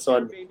lessons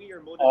on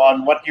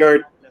what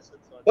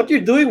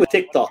you're doing with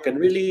TikTok and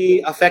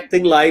really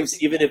affecting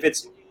lives, even if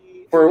it's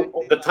for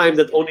the time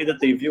that only that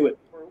they view it.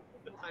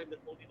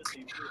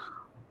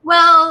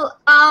 Well,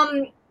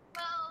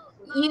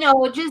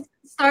 just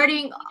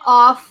starting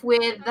off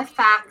with the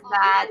fact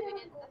that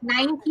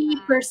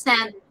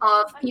 90%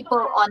 of people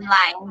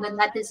online, the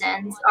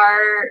netizens,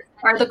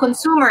 are the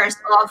consumers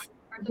of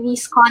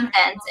these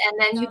contents, and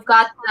then you've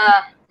got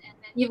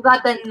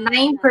the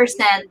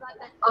 9%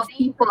 of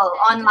people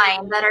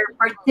online that are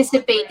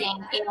participating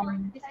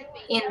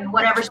in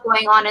whatever's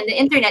going on in the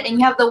internet, and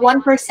you have the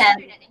 1%,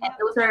 and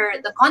those are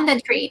the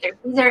content creators.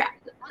 These are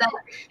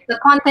the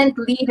content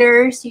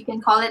leaders, you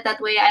can call it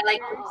that way. I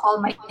like to call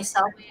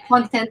myself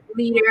content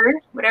leader,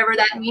 whatever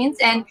that means.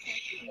 And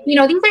these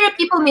are the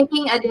people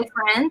making a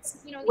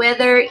difference,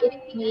 whether it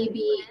may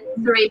be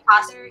through a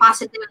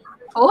positive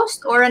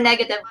post or a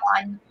negative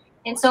one.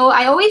 And so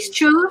I always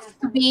choose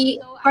to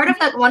be part of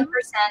that 1%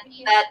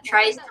 that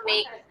tries to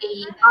make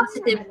a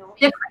positive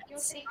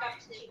difference.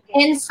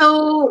 And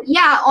so,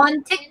 yeah,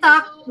 on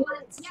TikTok,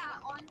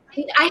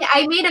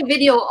 I made a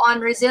video on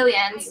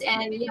resilience,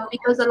 and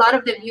because a lot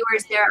of the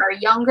viewers there are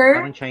younger,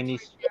 Parang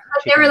Chinese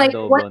they were chicken like,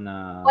 adobo what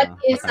na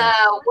is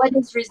matamis. what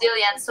is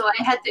resilience? So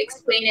I had to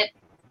explain it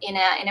in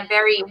a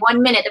very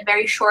 1 minute, a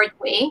very short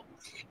way.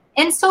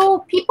 And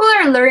so people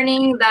are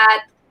learning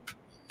that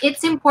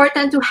it's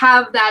important to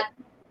have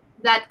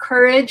that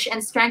courage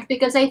and strength,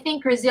 because I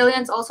think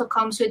resilience also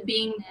comes with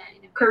being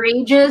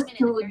courageous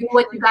to do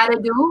what you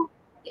gotta do.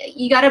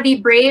 You gotta be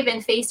brave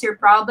and face your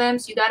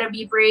problems. You gotta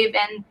be brave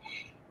and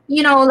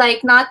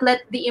like not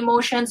let the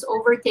emotions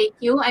overtake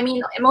you. I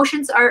mean,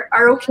 emotions are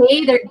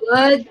okay, they're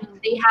good,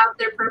 they have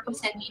their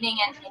purpose and meaning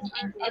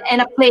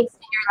and a place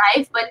in your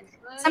life. But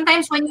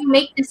sometimes when you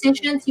make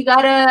decisions, you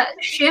gotta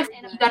shift,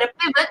 you gotta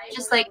pivot,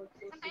 just like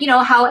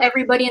how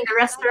everybody in the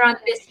restaurant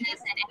business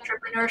and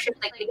entrepreneurship,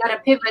 like they gotta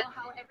pivot.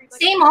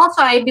 Same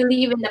also, I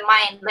believe, in the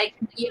mind. Like,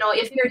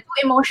 if you're too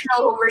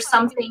emotional over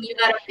something, you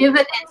gotta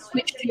pivot and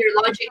switch to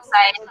your logic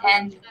side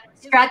and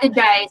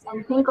strategize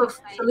and think of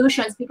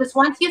solutions. Because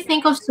once you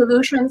think of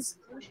solutions,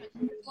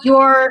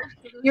 your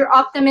your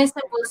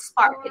optimism will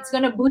spark. It's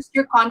gonna boost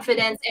your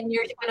confidence, and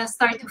you're gonna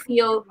start to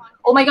feel,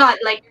 oh my God,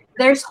 like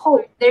there's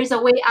hope, there's a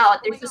way out,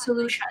 there's a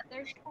solution.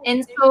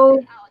 And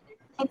so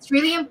it's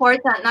really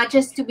important not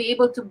just to be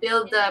able to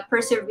build the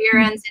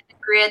perseverance and the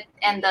grit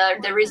and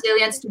the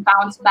resilience to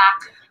bounce back,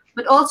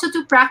 but also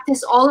to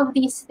practice all of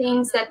these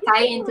things that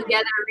tie in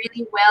together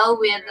really well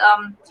with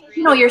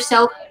your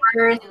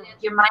self-worth,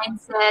 your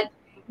mindset,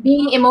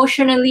 being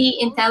emotionally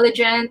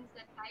intelligent,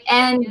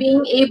 and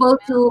being able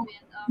to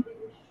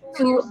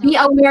be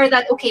aware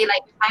that, okay,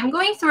 like I'm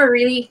going through a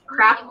really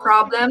crap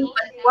problem,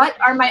 but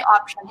what are my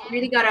options? You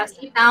really gotta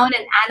sit down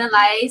and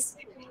analyze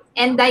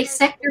and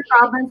dissect your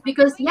problems,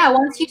 because yeah,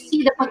 once you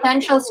see the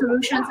potential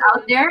solutions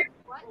out there,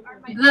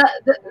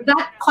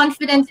 that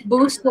confidence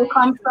boost will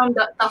come from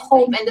the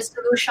hope and the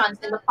solutions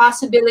and the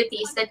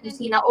possibilities that you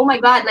see now. Oh my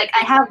God, like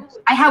I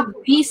have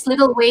these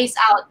little ways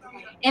out.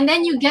 And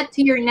then you get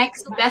to your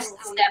next best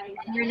step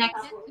and your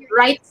next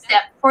right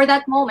step for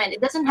that moment.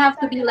 It doesn't have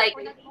to be like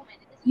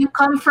you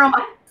come from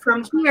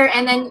here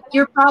and then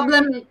your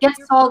problem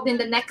gets solved in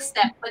the next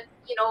step, but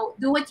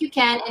do what you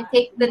can and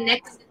take the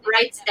next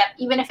right step,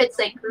 even if it's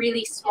like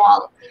really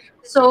small.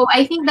 So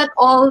I think that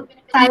all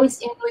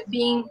ties in with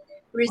being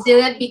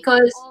resilient,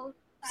 because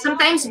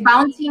sometimes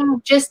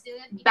bouncing just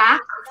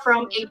back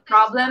from a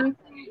problem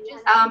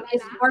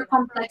is more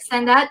complex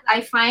than that,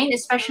 I find,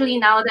 especially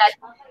now that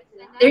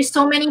there's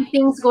so many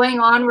things going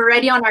on. We're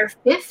already on our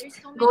fifth,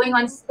 going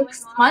on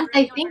 6 month,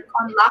 I think,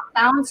 on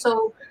lockdown.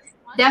 So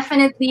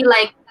definitely,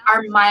 like,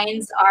 our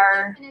minds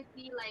are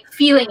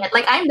feeling it.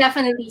 Like, I'm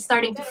definitely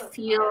starting to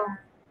feel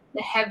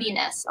the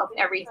heaviness of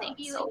everything.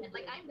 So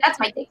that's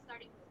my take.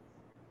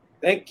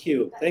 Thank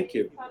you. Thank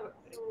you.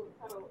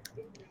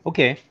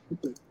 Okay.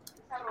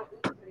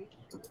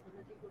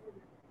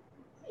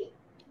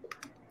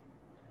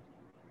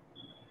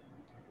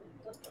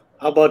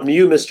 How about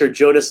you, Mr.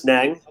 Jonas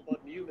Ng?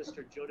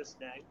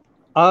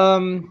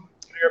 Um,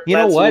 What are your you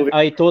know plans what? moving?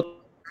 I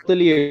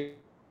totally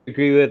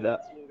agree with.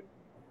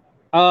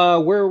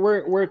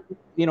 We're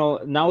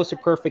now is a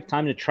perfect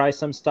time to try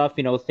some stuff.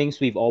 Things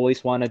we've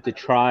always wanted to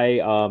try.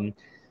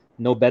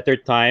 No better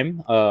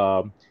time.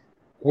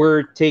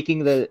 We're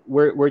taking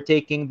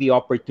the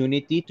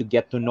opportunity to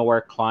get to know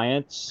our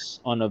clients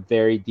on a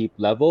very deep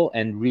level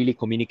and really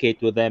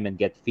communicate with them and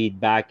get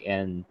feedback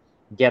and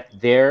get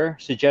their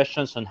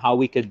suggestions on how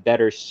we could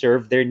better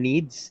serve their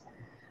needs.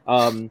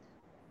 Um,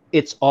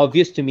 it's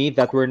obvious to me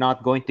that we're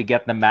not going to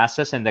get the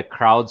masses and the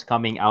crowds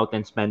coming out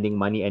and spending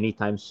money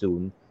anytime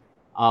soon.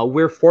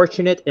 We're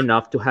fortunate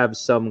enough to have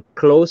some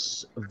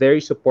close,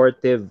 very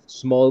supportive,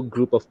 small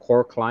group of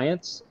core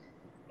clients.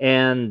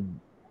 And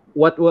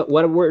what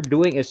we're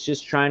doing is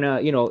just trying to,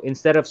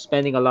 instead of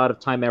spending a lot of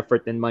time,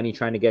 effort, and money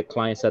trying to get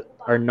clients that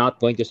are not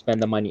going to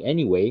spend the money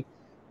anyway,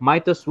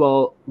 might as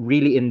well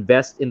really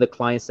invest in the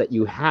clients that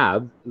you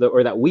have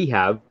or that we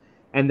have,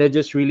 and then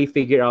just really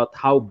figure out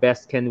how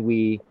best can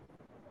we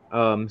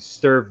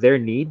serve their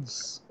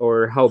needs,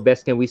 or how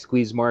best can we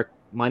squeeze more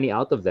money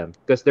out of them,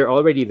 because they're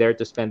already there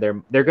to spend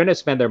they're going to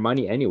spend their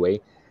money anyway.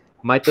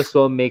 Might as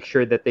well make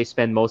sure that they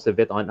spend most of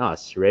it on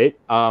us, right?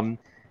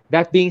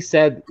 That being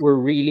said, we're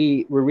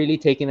really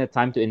taking the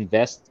time to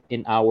invest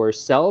in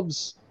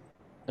ourselves,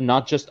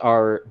 not just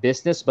our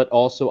business but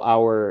also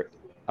our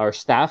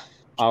staff,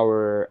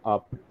 our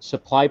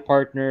supply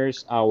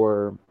partners,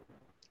 our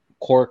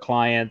core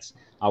clients,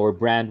 our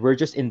brand. We're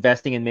just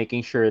investing in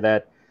making sure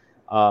that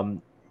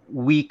um,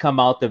 we come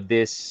out of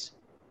this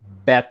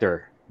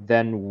better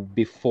than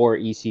before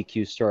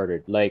ECQ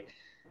started. Like,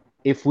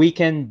 if we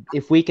can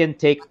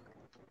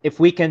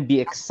be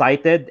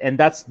excited, and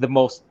that's the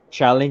most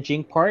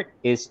challenging part,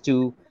 is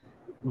to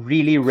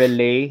really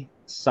relay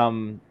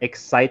some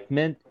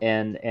excitement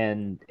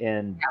and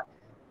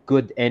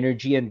good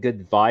energy and good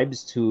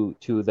vibes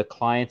to the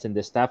clients and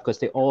the staff,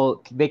 because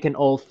they can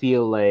all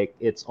feel like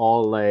it's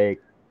all like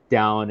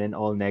down and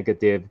all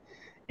negative,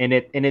 and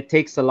it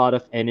takes a lot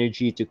of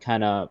energy to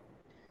kind of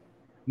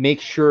make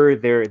sure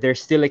they're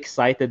still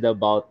excited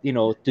about,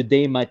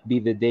 today might be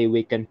the day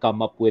we can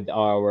come up with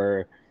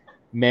our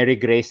Mary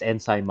Grace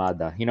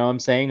ensaymada. You know what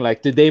I'm saying?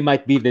 Like today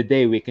might be the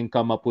day we can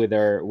come up with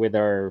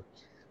our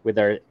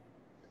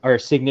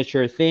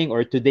signature thing,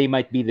 or today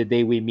might be the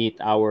day we meet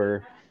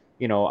our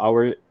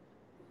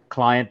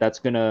client that's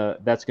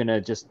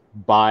gonna just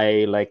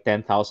buy like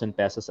 10,000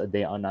 pesos a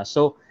day on us.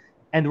 So,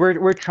 and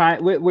we're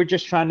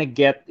just trying to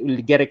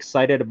get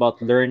excited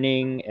about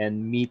learning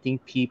and meeting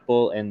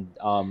people, and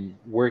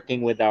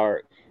working with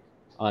our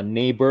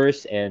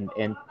neighbors, and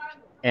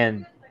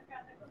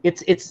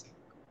it's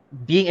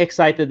being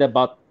excited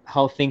about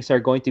how things are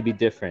going to be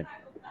different.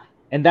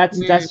 And that's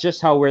Mm.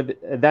 just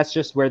that's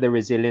just where the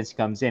resilience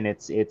comes in.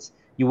 It's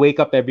you wake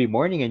up every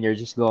morning and you're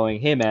just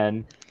going, hey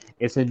man,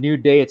 it's a new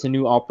day, it's a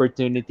new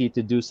opportunity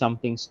to do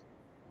something so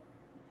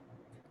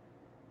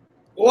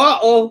great.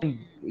 Wow. And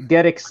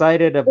get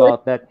excited There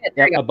about that,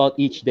 you go. about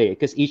each day,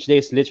 because each day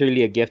is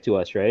literally a gift to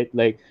us, right?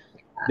 Like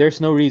there's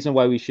no reason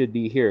why we should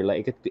be here.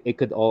 Like it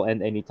could all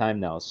end anytime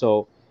now.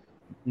 So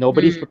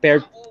nobody's Mm.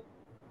 prepared.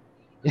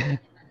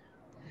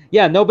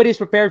 Yeah, nobody's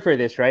prepared for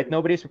this, right?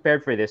 Nobody's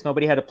prepared for this.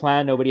 Nobody had a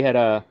plan, nobody had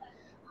a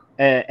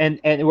and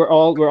we're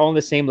all on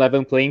the same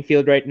level playing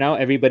field right now.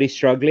 Everybody's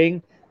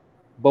struggling,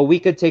 but we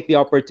could take the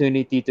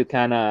opportunity to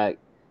kind of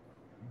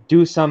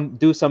do some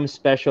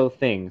special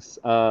things,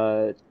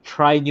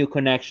 try new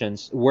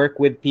connections, work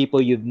with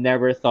people you've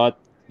never thought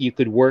you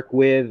could work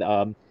with.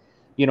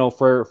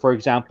 For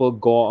example,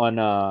 go on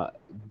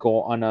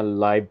a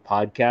live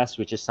podcast,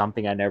 which is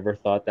something I never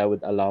thought I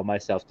would allow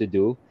myself to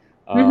do.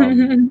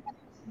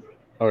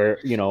 Or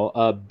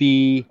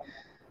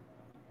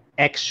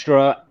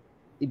extra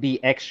be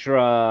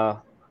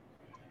extra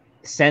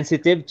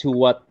sensitive to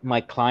what my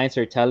clients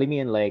are telling me,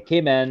 and like, hey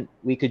man,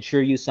 we could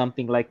sure use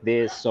something like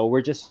this. So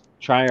we're just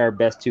trying our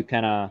best to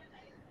kind of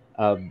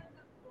um,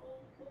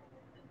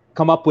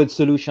 come up with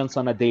solutions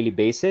on a daily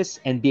basis,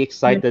 and be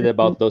excited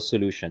about those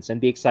solutions,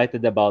 and be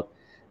excited about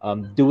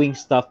doing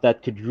stuff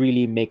that could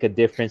really make a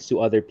difference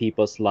to other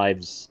people's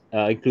lives,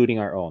 including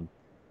our own.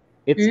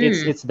 it's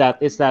it's Mm. it's that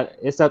it's that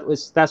it's that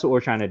it's, that's what we're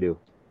trying to do.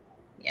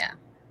 Yeah.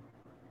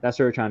 That's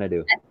what we're trying to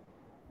do.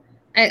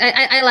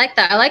 I like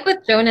that. I like what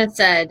Jonas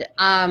said.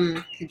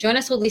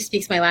 Jonas totally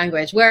speaks my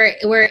language. Where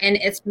and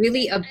it's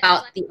really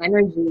about the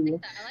energy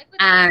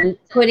and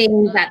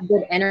putting that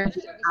good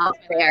energy out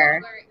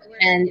there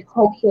and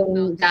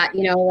hoping that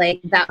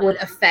like that would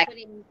affect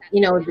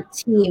the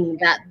team,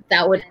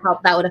 that would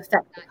help, that would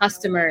affect the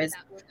customers,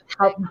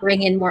 help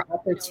bring in more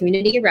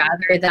opportunity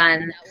rather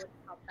than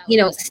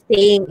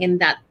staying in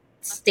that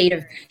state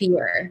of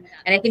fear.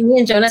 And I think me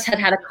and Jonas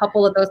had a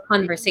couple of those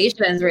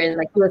conversations where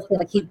like he was saying,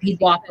 like he'd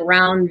walk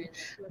around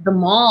the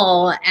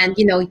mall and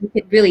you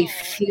could really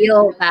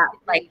feel that,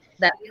 like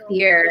that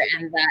fear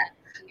and that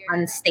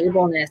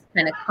unstableness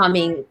kind of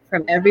coming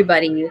from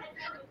everybody,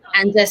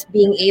 and just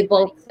being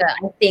able to,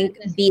 I think,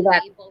 be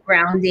that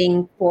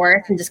grounding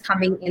force and just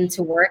coming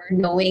into work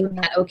knowing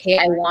that, okay,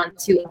 I want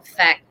to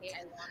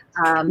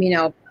um, you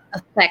know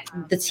affect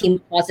the team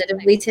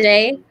positively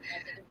today,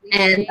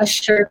 and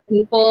assure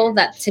people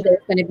that today's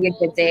going to be a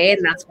good day,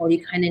 and that's all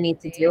you kind of need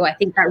to do. I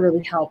think that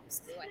really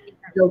helps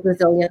build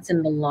resilience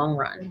in the long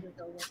run.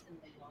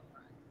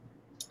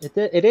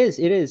 It is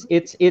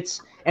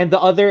and the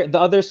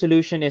other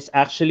solution is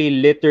actually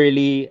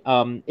literally,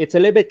 it's a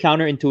little bit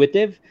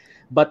counterintuitive,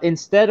 but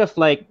instead of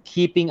like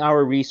keeping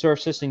our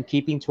resources and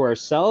keeping to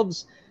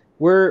ourselves,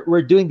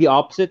 we're doing the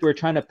opposite. We're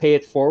trying to pay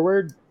it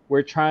forward.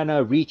 We're trying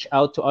to reach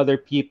out to other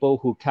people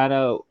who kind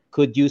of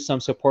could use some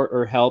support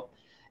or help,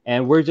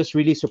 and we're just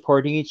really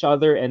supporting each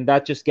other, and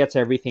that just gets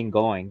everything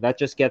going. That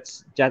just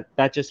gets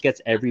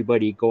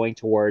everybody going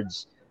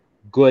towards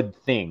good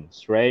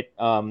things, right?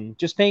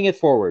 Just paying it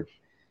forward.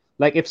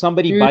 Like if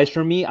somebody Mm, buys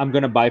from me, I'm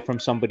gonna buy from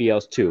somebody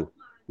else too.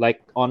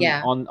 Like on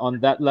yeah, on on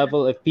that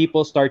level, if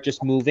people start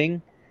just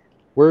moving,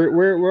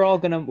 we're all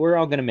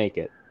gonna make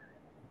it.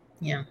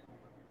 yeah.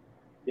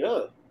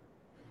 Yeah.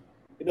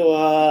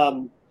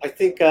 I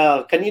think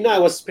kanina I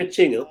was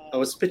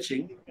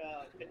pitching,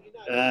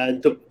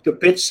 and to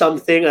pitch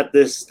something at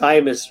this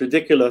time is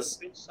ridiculous.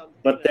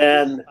 But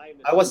then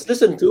I was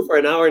listened to for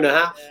an hour and a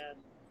half,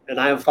 and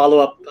I have follow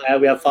up.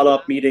 We have follow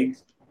up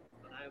meetings.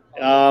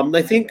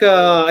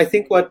 I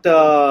think what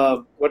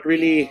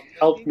really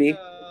helped me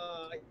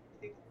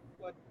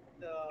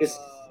is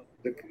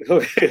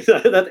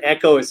that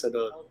echo is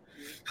annoying.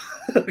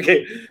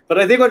 Okay, but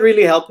I think what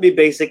really helped me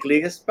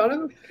basically is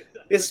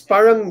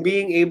parang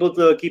being able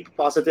to keep a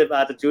positive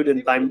attitude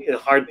in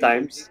hard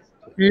times.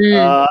 Mm,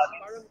 Uh,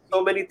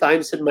 so many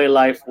times in my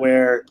life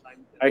where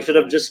I should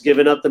have just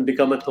given up and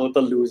become a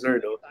total loser.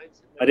 No,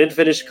 I didn't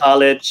finish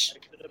college.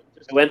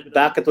 I went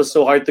back. It was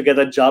so hard to get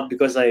a job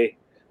because I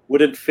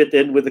wouldn't fit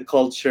in with the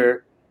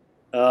culture.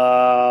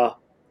 Uh,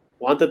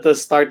 Wanted to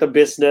start a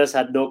business,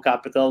 had no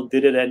capital,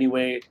 did it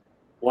anyway.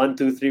 1,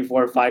 2, 3,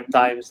 4, 5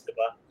 times,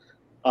 diba?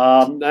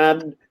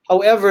 And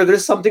however,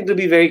 there's something to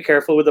be very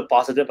careful with the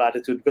positive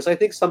attitude because I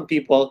think some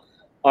people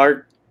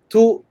are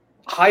too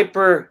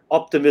hyper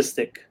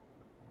optimistic,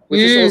 which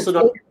is also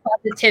not.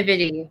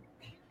 Positivity.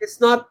 It's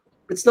not.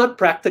 It's not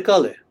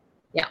practical.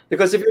 Yeah.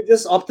 Because if you're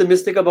just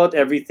optimistic about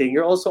everything,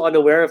 you're also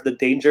unaware of the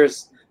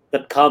dangers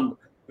that come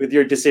with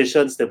your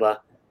decisions, diba?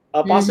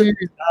 In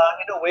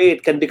a way,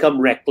 it can become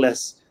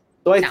reckless.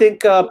 So I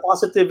think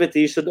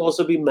positivity should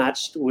also be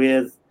matched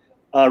with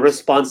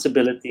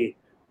responsibility.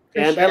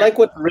 And I sure. like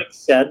what Rick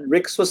said.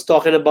 Rick was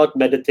talking about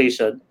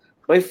meditation.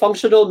 My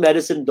functional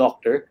medicine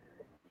doctor,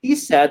 he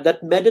said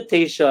that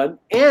meditation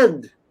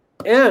and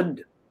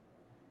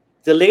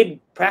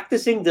delayed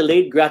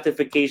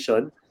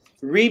gratification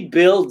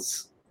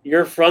rebuilds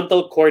your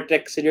frontal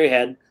cortex in your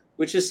head,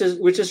 which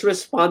is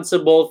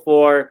responsible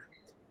for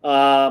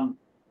um,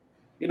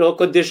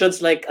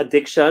 conditions like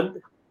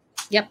addiction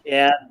Yep.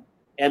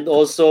 and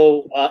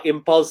also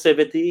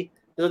impulsivity.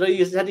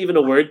 Is that even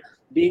a word?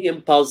 Being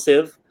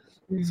impulsive.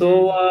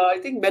 So I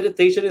think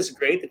meditation is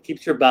great. It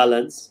keeps your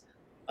balance,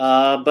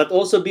 but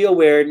also be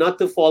aware not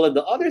to fall on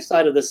the other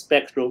side of the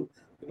spectrum.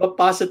 Diba,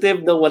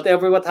 positive na what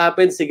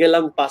happens, sige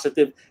lang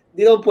positive.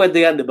 Hindi naman pwede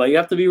yan, diba? You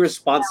have to be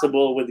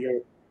responsible with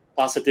your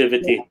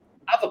positivity.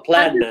 Have a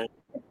plan, man.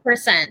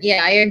 Percent. Yeah,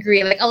 I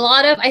agree. Like a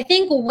lot of, I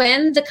think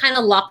when the kind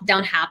of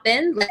lockdown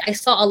happened, like I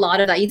saw a lot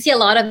of that. You see a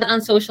lot of that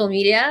on social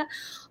media.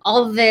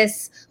 All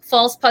this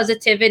false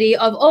positivity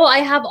of, oh, I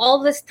have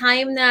all this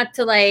time now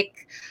to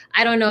like,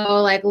 I don't know,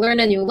 like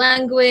learn a new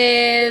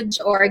language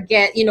or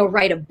get,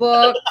 write a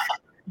book.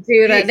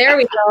 Dude, there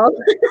we go.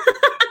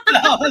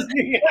 What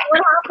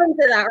happened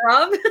to that,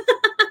 Rob?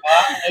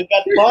 I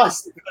got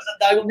lost because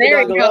ang dami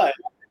There you ginagawa. go.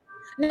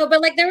 No,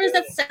 but like there was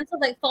that sense of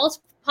like false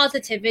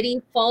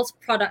positivity, false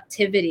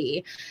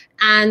productivity.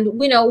 And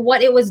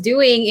what it was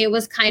doing, it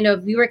was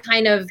we were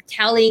kind of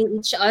telling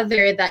each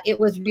other that it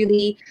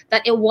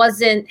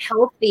wasn't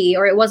healthy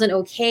or it wasn't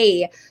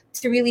okay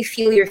to really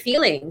feel your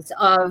feelings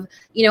of,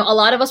 a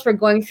lot of us were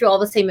going through all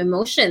the same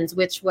emotions,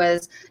 which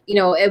was,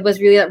 it was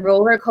really that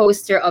roller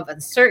coaster of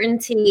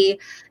uncertainty.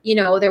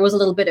 There was a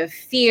little bit of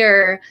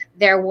fear.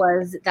 There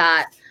was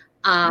that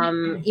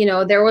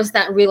there was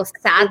that real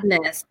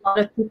sadness. A lot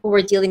of people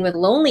were dealing with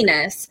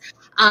loneliness,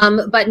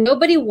 but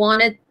nobody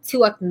wanted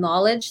to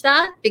acknowledge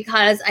that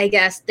because I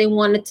guess they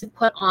wanted to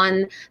put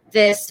on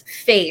this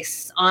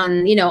face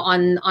on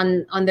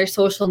their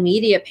social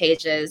media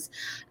pages.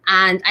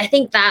 And I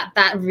think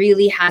that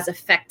really has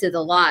affected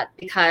a lot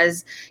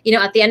because,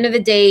 at the end of the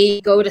day,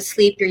 you go to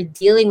sleep, you're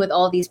dealing with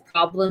all these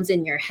problems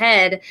in your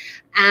head.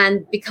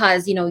 And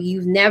because,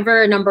 you've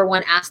never, number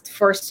one, asked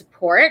for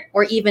support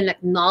or even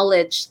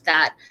acknowledged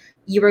that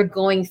you were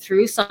going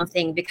through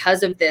something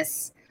because of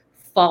this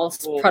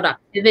false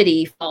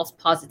productivity, false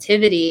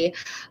positivity,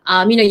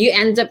 you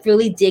end up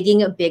really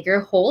digging a bigger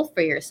hole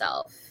for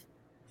yourself.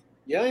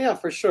 Yeah,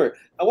 for sure.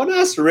 I want to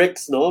ask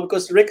Rix, no?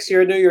 Because Rix,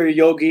 you're a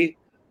yogi.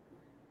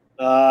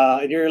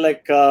 And you're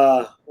like,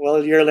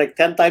 you're like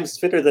 10 times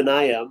fitter than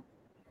I am.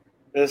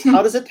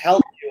 How does it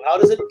help you? How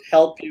does it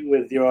help you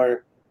with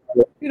your,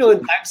 in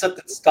times of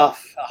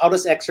stuff? How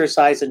does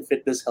exercise and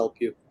fitness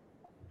help you?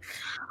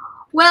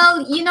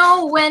 Well,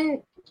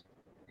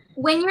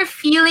 when you're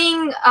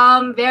feeling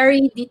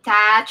very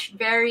detached,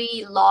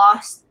 very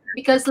lost,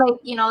 because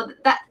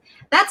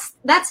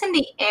that's in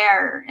the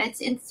air.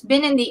 It's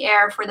been in the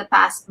air for the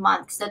past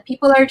months that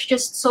people are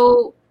just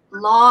so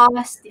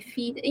lost,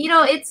 defeated.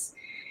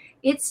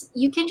 It's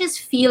you can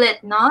just feel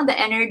it, no? The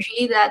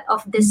energy that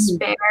of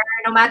despair,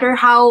 no matter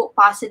how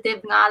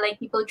positive nga, like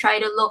people try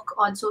to look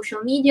on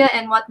social media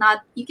and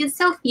whatnot, you can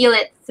still feel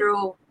it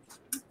through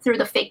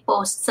the fake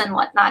posts and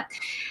whatnot.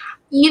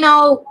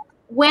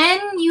 When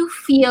you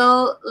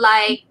feel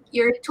like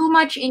you're too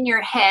much in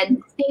your head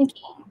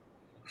thinking,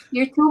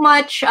 you're too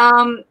much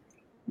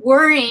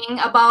worrying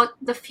about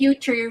the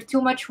future, you're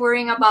too much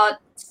worrying about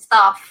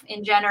stuff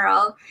in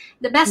general,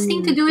 the best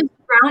thing to do is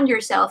ground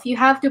yourself. You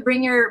have to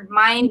bring your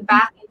mind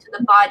back into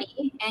the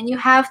body and you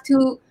have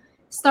to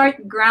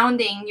start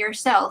grounding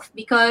yourself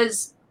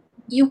because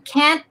you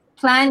can't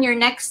plan your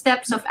next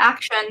steps of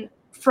action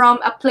from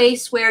a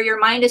place where your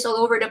mind is all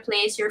over the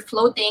place. You're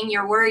floating,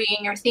 you're worrying,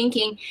 you're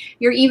thinking,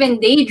 you're even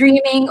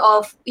daydreaming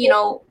of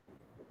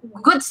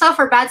good stuff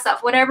or bad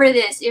stuff, whatever it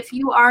is. If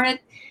you aren't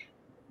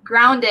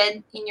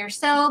grounded in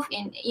yourself,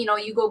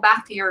 you go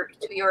back to your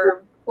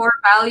core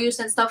values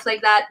and stuff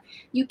like that,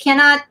 you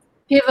cannot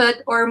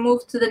pivot or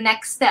move to the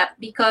next step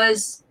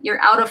because you're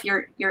out of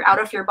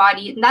your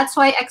body. And that's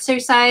why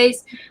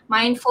exercise,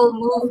 mindful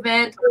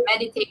movement, or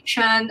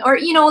meditation, or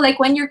like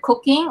when you're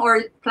cooking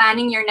or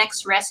planning your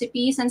next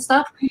recipes and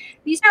stuff,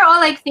 these are all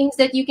like things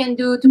that you can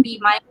do to be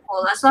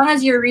mindful, as long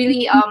as you're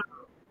really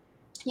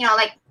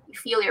like you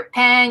feel your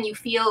pen, you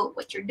feel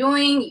what you're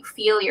doing, you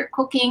feel you're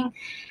cooking.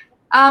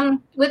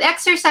 With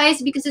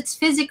exercise, because it's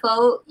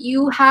physical,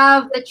 you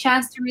have the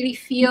chance to really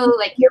feel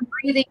like you're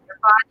breathing your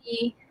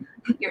body,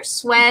 your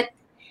sweat,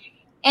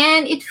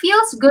 and it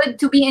feels good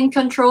to be in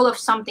control of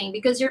something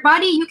because your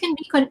body, you can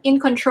be in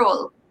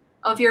control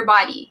of your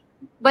body.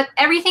 but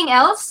everything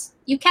else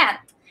you can't.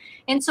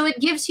 And so it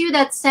gives you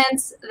that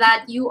sense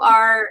that you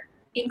are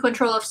in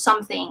control of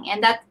something,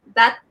 and that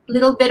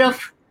little bit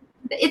of,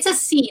 it's a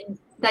seed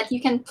that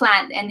you can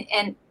plant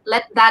and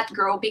let that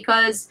grow,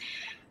 because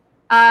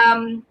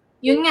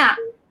yun nga,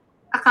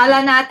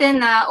 akala natin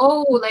na,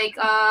 oh, like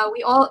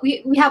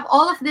we have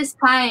all of this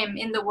time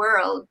in the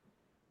world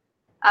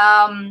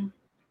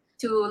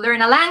to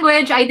learn a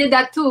language. I did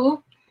that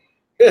too,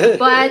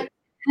 but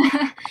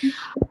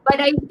but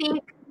I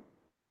think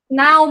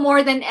now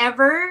more than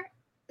ever,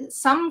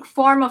 some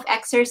form of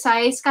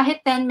exercise,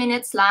 kahit 10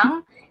 minutes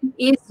lang,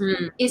 is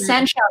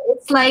essential.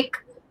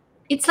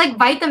 It's like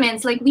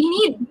vitamins. Like we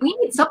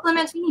need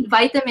supplements, we need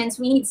vitamins,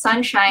 we need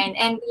sunshine,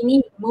 and we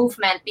need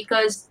movement,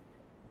 because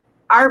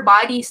our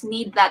bodies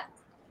need that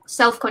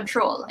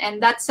self-control,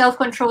 and that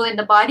self-control in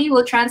the body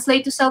will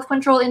translate to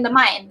self-control in the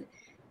mind.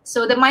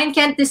 So the mind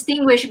can't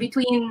distinguish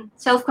between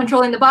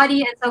self-control in the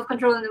body and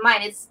self-control in the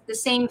mind. It's the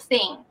same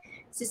thing.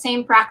 It's the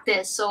same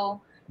practice.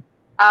 So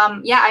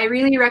yeah, I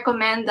really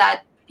recommend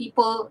that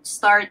people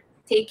start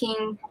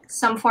taking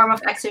some form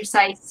of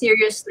exercise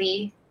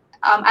seriously,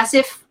 as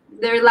if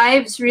their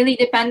lives really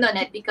depend on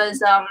it,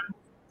 because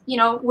you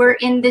know, we're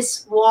in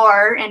this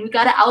war and we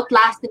gotta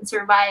outlast and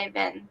survive,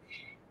 and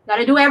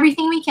gotta do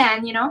everything we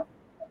can, you know.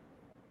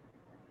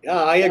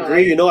 Yeah, I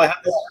agree. You know, I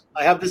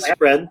have this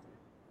friend.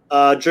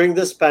 During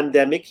this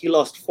pandemic, he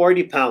lost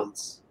 40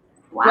 pounds.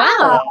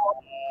 Wow.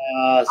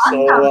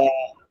 So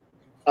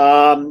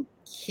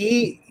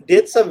he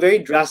did some very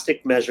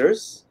drastic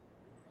measures.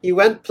 He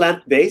went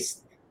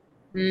plant-based.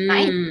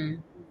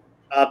 Mm.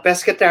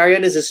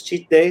 Pescatarian is his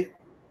cheat day.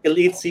 He'll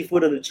eat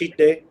seafood on a cheat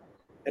day,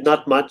 and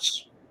not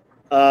much.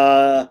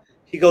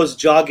 He goes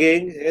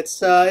jogging.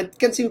 It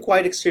can seem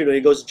quite extreme.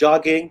 He goes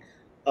jogging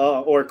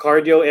or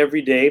cardio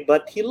every day,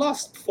 but he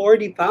lost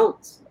 40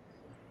 pounds.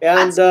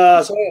 And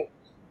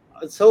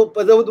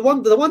but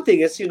the one thing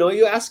is, you know,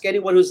 you ask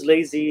anyone who's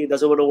lazy,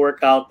 doesn't want to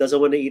work out, doesn't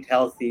want to eat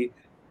healthy,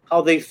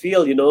 how they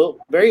feel. You know,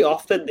 very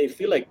often they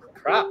feel like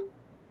crap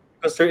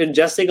because they're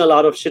ingesting a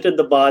lot of shit in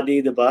the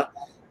body, diba?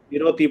 You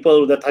know,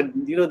 people that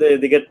you know they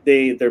get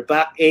their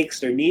back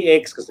aches, their knee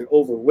aches because they're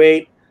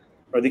overweight,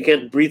 or they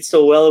can't breathe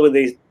so well when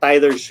they tie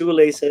their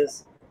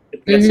shoelaces.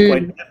 It gets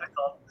quite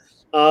difficult.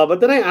 But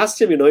then I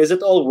asked him, you know, is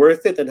it all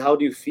worth it, and how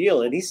do you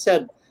feel? And he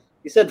said,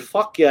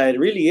 fuck yeah, it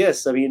really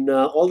is. I mean,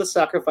 all the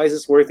sacrifice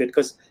is worth it,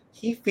 because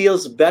he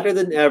feels better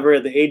than ever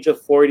at the age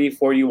of 40,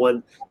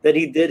 41 than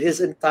he did his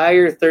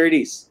entire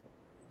 30s.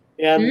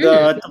 And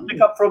to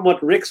pick up from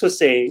what Rix was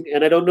saying,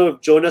 and I don't know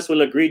if Jonas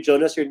will agree.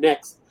 Jonas, you're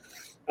next.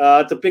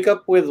 To pick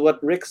up with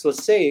what Rix was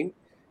saying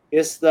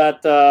is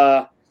that,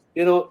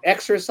 you know,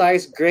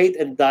 exercise, great,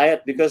 and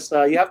diet, because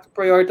you have to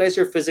prioritize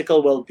your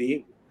physical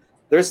well-being.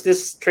 There's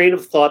this train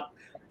of thought,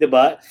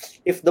 diba?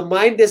 If the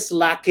mind is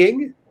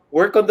lacking,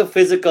 work on the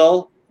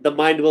physical, the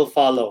mind will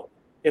follow.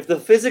 If the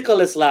physical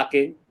is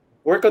lacking,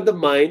 work on the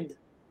mind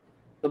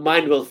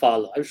will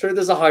follow. I'm sure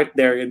there's a heart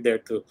there in there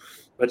too.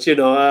 But you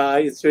know,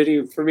 it's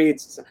really, for me,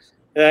 it's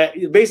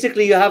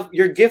basically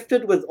you're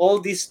gifted with all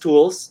these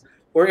tools,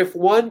 where if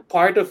one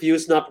part of you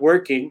is not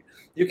working,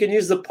 you can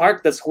use the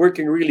part that's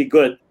working really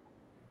good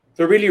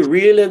to really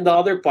reel in the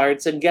other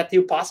parts and get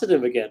you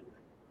positive again.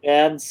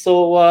 And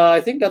so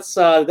I think that's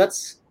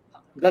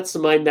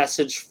my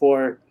message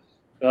for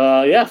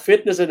yeah,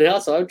 fitness and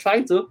health. So I'm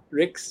trying to,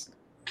 Rix.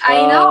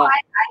 I know. Uh,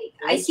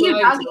 I see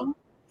you jogging.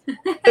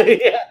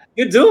 yeah,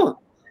 you do.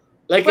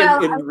 Like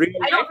Well, in real I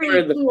life don't or in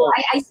really the see. phone?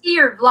 I see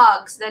your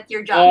vlogs that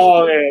you're jogging.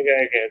 Oh,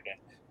 okay.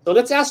 So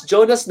let's ask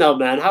Jonas now,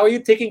 man. How are you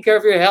taking care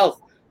of your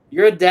health?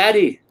 You're a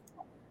daddy.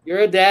 You're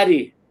a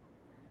daddy.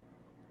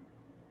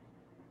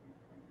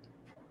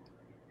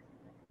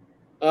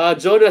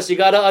 Jonas, you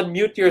gotta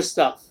unmute your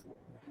stuff.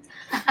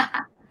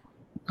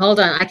 Hold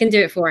on, I can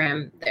do it for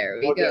him. There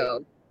we Okay.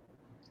 go.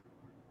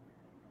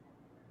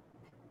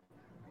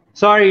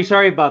 Sorry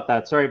about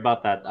that. There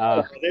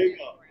you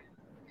go.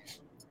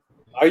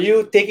 Are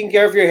you taking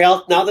care of your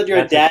health now that you're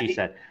a That's what she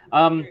daddy? said.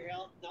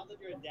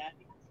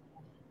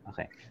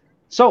 Okay.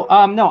 So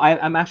no,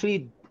 I'm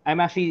actually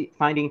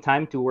finding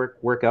time to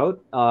work out.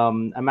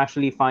 I'm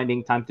actually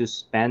finding time to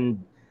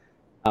spend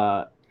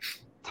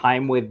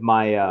time with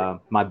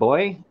my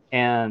boy,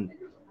 and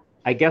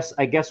I guess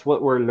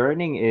what we're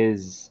learning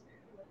is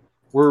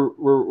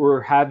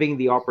we're having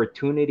the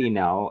opportunity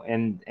now,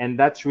 and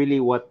that's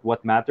really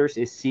what matters,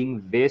 is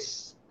seeing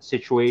this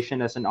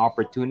situation as an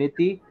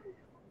opportunity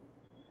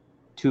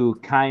to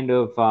kind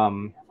of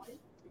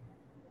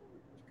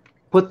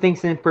put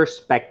things in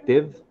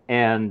perspective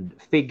and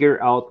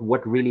figure out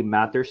what really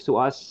matters to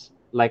us,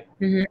 like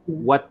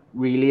what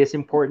really is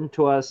important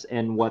to us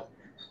and what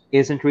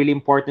isn't really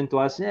important to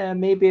us. Yeah,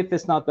 maybe if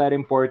it's not that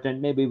important,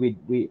 maybe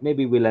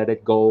we let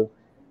it go.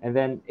 And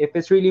then if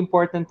it's really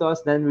important to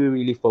us, then we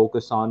really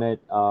focus on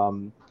it.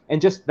 And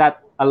just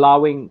that,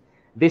 allowing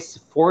this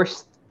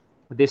forced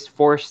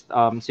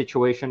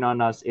situation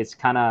on us, it's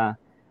kind of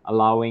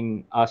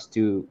allowing us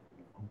to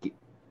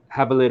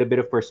have a little bit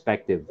of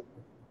perspective,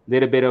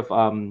 little bit of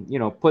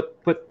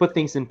put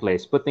things in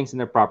place, put things in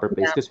their proper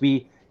place, because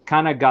we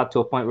kind of got to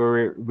a point where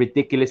we're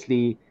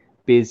ridiculously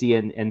busy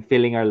and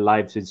filling our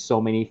lives with so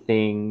many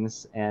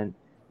things. And,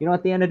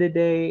 at the end of the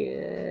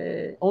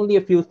day, only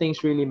a few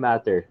things really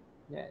matter.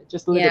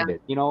 Just a little Yeah.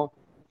 bit,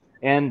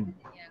 And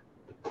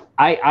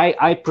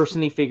I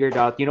personally figured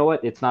out,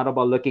 what? It's not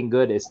about looking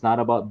good. It's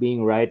not about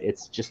being right.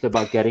 It's just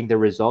about getting the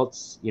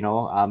results.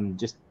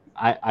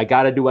 I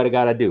gotta do what I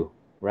gotta do,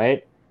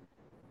 right?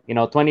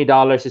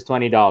 $20 is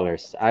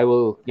 $20. I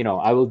will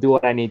do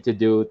what I need to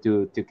do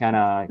to kind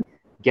of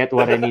get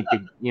what I need to,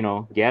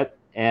 get.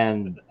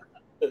 And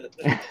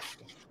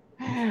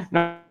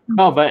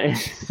no, but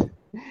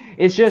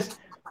it's just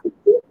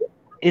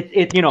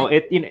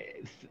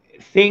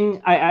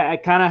thing. I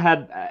kind of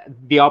had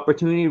the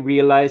opportunity to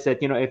realize that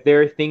if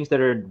there are things that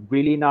are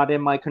really not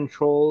in my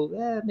control,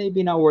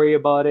 maybe not worry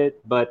about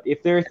it. But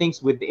if there are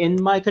things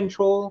within my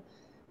control,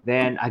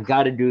 then I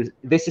gotta do.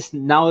 This is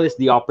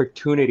the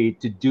opportunity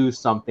to do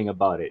something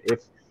about it.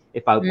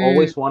 If I've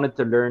always wanted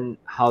to learn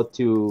how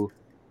to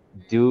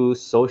do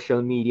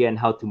social media and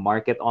how to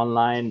market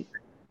online,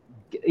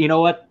 you know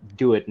what?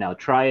 Do it now.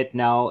 Try it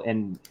now.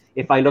 And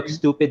if I look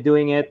stupid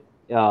doing it,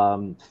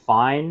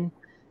 fine.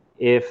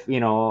 If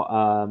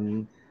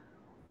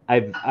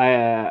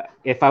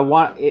if I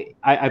want,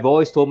 I've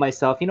always told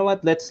myself,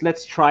 what?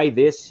 Let's try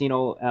this.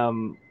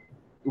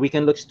 We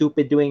can look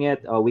stupid doing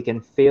it, or we can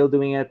fail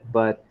doing it,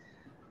 but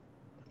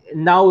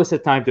now is the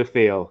time to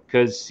fail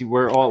because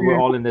we're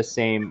all in the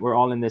same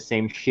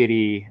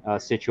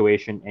shitty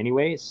situation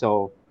anyway.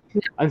 So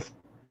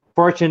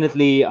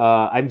unfortunately,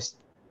 I'm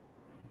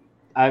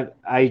still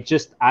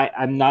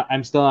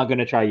not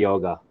gonna try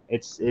yoga.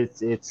 It's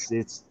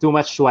too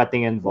much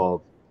sweating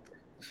involved.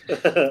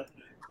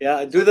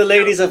 Yeah, do the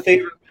ladies a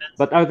favor.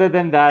 But other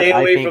than that, Stay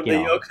I away think from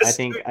the yoga I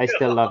think I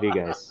still love you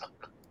guys.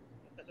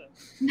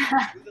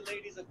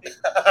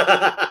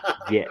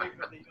 Yeah.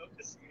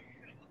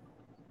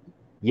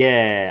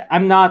 Yeah,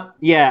 I'm not.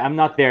 Yeah, I'm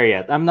not there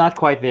yet. I'm not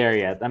quite there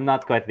yet.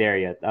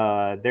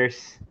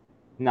 There's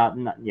not.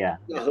 Yeah.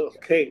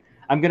 Okay.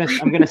 I'm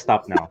gonna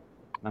stop now.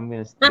 I'm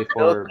gonna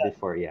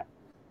before. Yeah.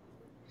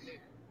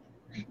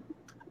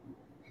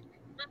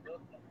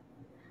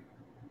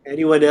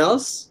 Anyone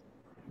else?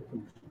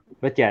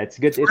 But yeah, it's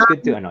good. It's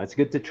good to know. It's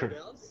good to try.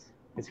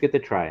 It's good to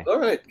try. All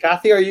right,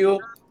 Kathy, are you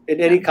in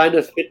any kind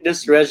of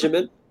fitness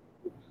regimen?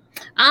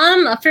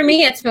 For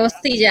me, it's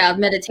mostly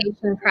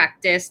meditation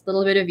practice, a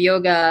little bit of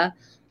yoga.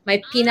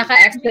 My pinaka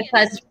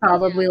exercise is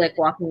probably like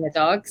walking the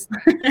dogs.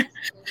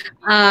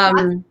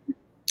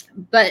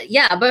 But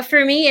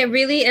for me, it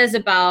really is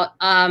about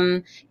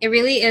having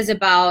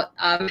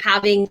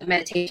a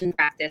meditation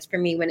practice for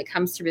me when it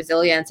comes to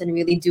resilience and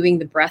really doing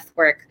the breath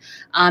work,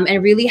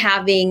 and really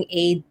having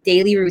a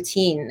daily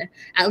routine,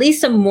 at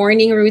least a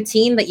morning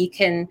routine that you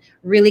can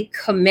really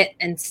commit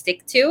and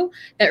stick to,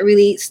 that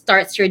really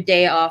starts your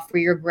day off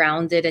where you're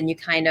grounded and you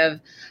kind of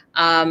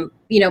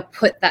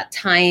put that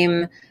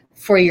time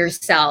for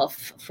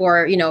yourself,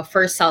 for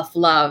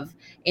self-love,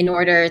 in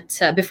order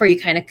to, before you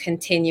kind of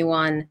continue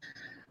on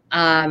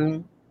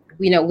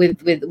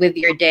with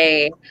your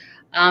day.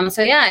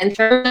 So yeah, in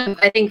terms of,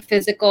 I think,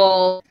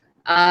 physical,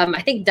 I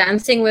think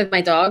dancing with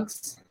my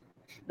dogs,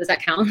 does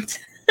that count?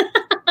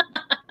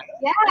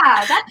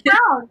 Yeah, that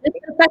counts.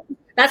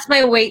 That's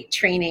my weight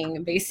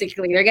training,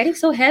 basically. They're getting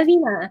so heavy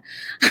now.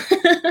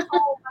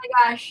 Oh my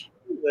gosh.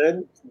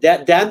 And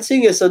that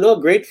dancing is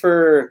great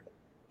for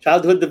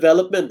childhood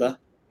development. Huh?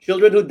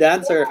 Children who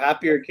dance are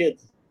happier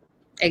kids.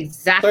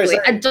 Exactly. Sorry.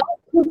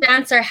 Adults who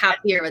dance are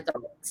happier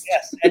adults.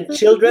 Yes, and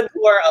children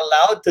who are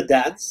allowed to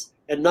dance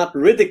and not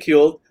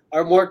ridiculed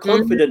are more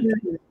confident.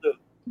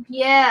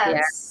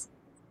 Yes.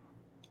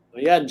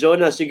 Yeah,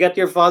 Jonas, you get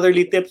your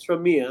fatherly tips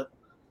from me, huh?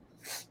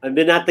 I've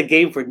been at the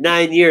game for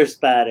 9 years,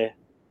 pare.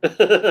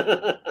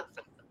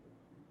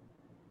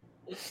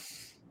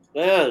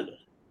 Man,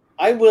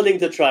 I'm willing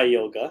to try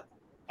yoga.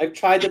 I've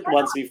tried it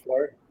once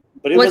before,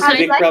 but it was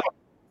Bikram.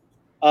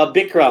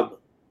 Bikram.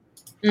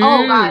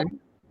 Oh God.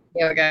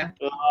 Yoga.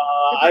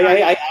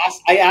 I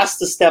asked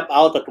to step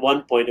out at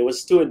one point. It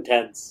was too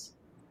intense.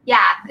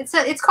 Yeah,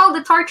 it's called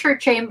the torture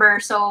chamber.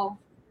 So.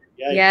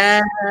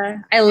 Yeah,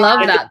 I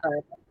love that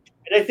though.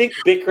 And I think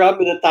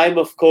Bikram in a time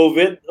of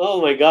COVID,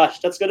 oh my gosh,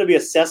 that's going to be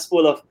a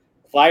cesspool of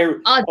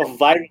virus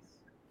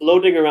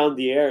floating around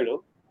the air,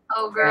 no?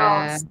 Oh,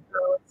 girls.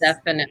 Yeah,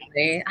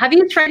 definitely. Have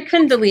you tried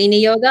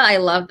Kundalini yoga? I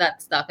love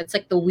that stuff. It's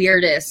like the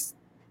weirdest.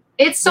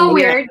 It's so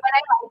weird, but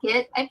I like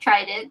it. I've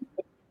tried it.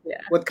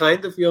 Yeah. What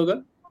kind of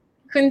yoga?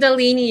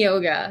 Kundalini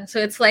yoga. So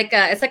it's like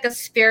a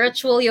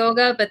spiritual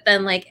yoga, but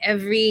then like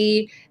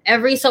every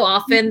so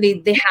often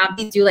they have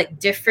these do like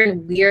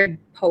different weird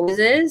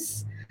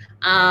poses.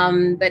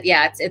 But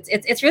yeah,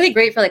 it's really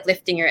great for like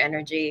lifting your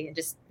energy and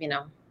just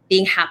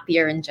being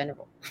happier in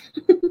general.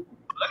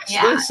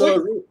 Yeah, it's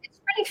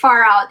pretty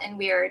far out and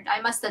weird, I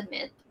must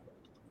admit.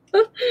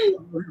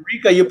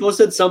 Rika, you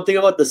posted something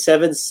about the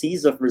 7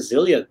 C's of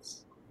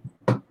resilience.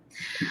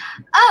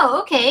 Oh,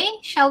 okay.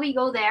 Shall we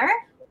go there?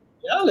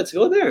 Yeah, let's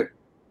go there.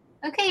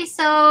 Okay,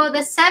 so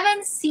the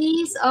 7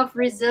 C's of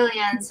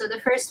resilience. So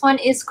the first one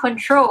is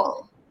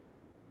control.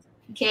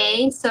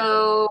 Okay,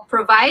 so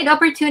provide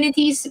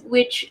opportunities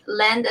which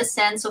lend a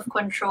sense of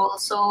control.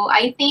 So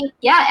I think,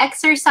 yeah,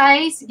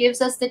 exercise gives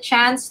us the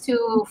chance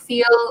to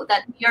feel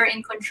that we are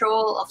in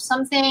control of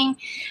something.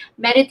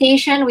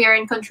 Meditation, we are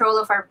in control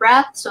of our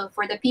breath. So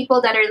for the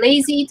people that are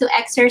lazy to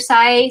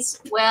exercise,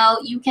 well,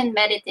 you can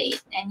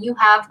meditate and you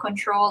have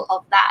control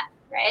of that,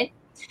 right?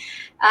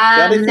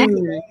 Yeah, and I think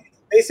Mm.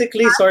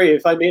 basically, sorry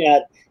if I may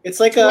add, Yeah. it's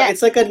like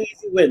an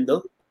easy win,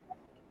 no?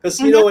 Because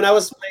Mhm. when I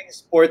was playing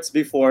sports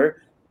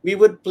before, we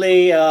would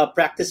play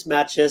practice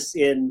matches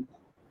in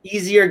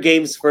easier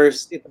games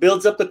first. It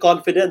builds up the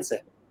confidence. Eh?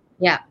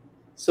 Yeah.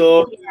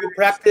 So you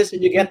practice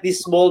and you get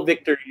these small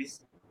victories,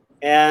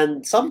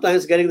 and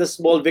sometimes getting the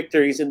small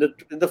victories in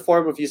the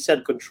form of, you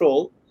said,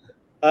 control.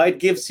 It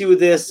gives you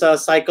this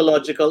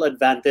psychological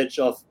advantage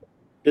of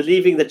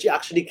believing that you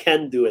actually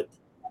can do it.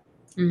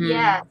 Mm-hmm.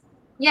 Yeah.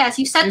 Yes,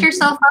 you set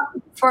yourself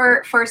up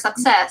for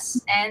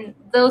success, and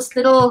those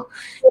little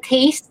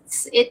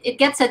tastes, it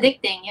gets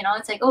addicting.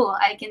 It's like, oh,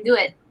 I can do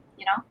it.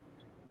 You know.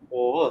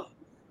 Oh,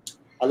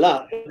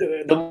 Allah.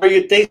 The more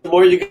you taste, the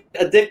more you get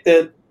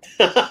addicted.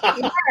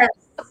 Yes.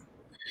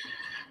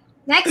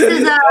 Next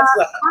is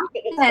That's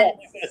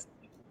competence.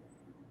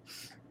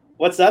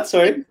 what's that?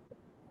 Sorry.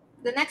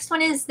 The next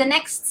one is the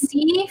next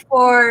C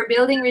for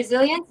building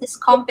resilience is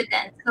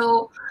competent.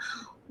 So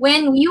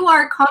when you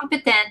are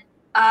competent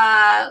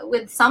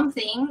with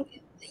something,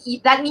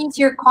 that means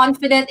you're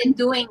confident in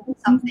doing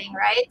something,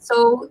 right?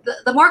 So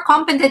the more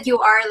competent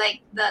you are,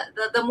 like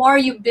the more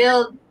you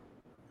build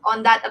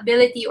on that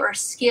ability or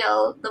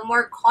skill, the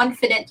more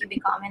confident you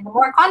become. And the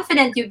more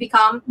confident you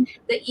become,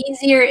 the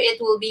easier it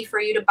will be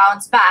for you to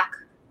bounce back,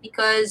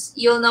 because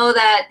you'll know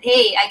that,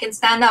 hey, I can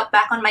stand up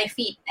back on my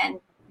feet and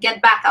get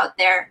back out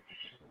there.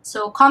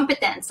 So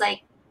competence,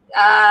 like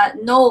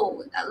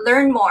know,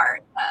 learn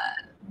more,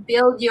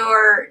 build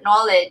your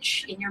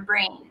knowledge in your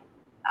brain,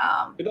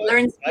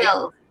 learn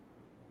skills.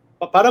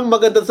 Parang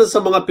maganda to sa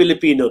mga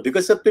Pilipino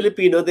because sa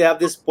Filipino, they have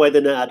this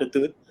pwede na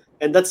attitude,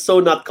 and that's so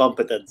not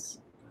competence.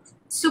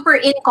 Super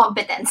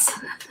incompetence.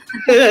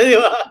 Di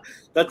ba?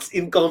 That's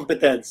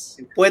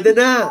incompetence. Pwede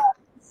na.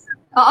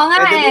 Oo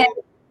nga Pwede na. eh.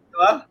 Di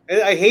ba?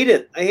 I hate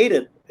it. I hate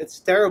it. It's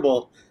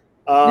terrible.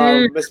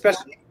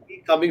 Especially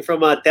coming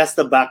from a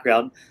TESDA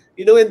background.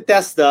 In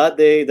TESDA,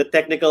 the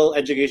Technical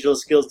Educational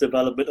Skills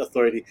Development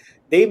Authority,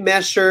 they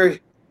measure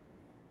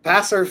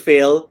pass or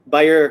fail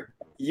by your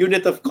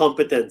unit of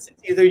competence.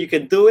 It's either you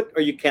can do it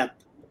or you can't.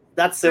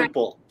 That's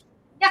simple.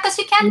 Yeah,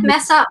 because you can't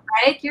mess up,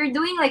 right? You're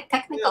doing like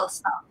technical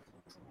stuff.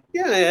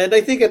 Yeah, and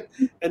I think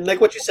and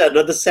like what you said,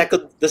 no, the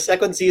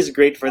second C is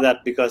great for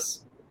that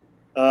because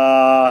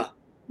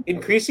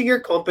increasing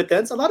your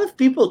competence. A lot of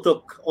people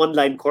took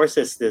online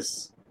courses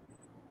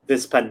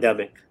this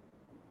pandemic.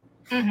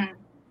 Mm-hmm.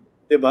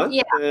 Diba?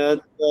 Yeah.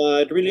 And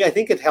I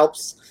think it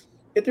helps.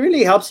 It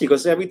really helps you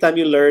because every time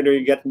you learn or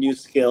you get a new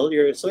skill,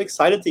 you're so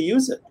excited to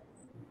use it.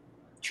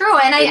 True,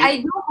 and And I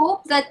do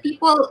hope that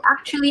people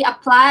actually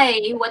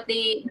apply what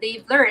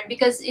they've learned,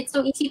 because it's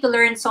so easy to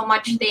learn so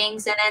much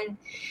things, and then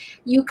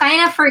you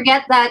kind of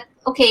forget that,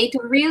 okay, to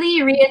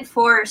really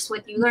reinforce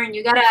what you learn,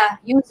 you gotta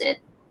use it,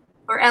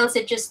 or else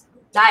it just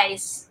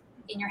dies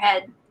in your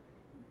head.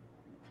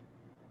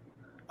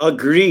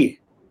 agree,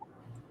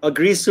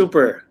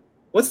 super.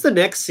 What's the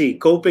next C?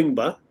 Coping,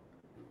 ba?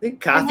 I think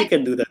The Kathy next,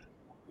 can do that.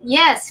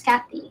 yes,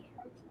 Kathy.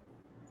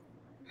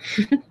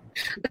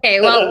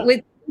 Okay, well,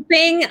 with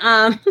coping,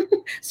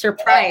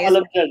 surprise.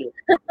 Alam niya,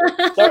 no?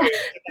 Sorry,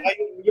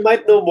 you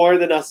might know more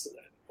than us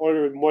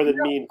or more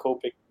than me in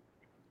coping.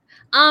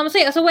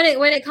 So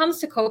when it comes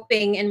to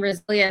coping and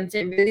resilience,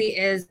 it really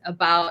is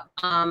about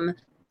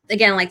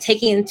again, like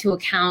taking into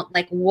account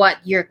like what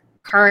your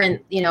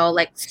current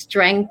like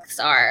strengths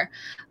are,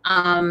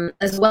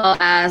 as well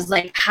as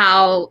like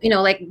how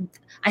like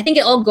I think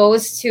it all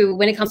goes to,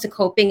 when it comes to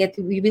coping,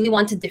 we really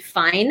want to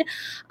define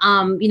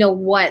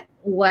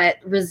what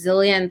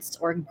resilience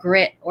or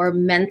grit or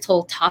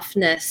mental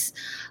toughness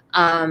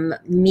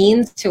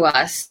means to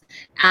us.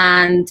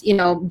 And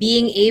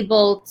being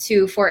able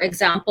to, for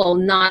example,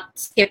 not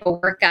skip a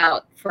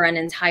workout for an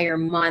entire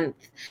month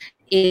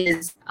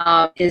is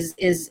part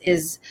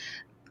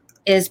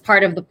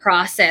of the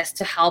process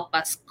to help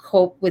us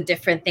cope with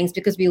different things,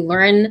 because we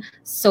learn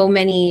so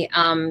many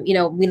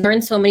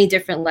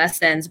different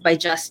lessons by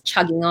just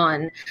chugging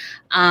on,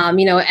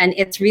 and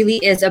it really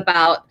is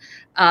about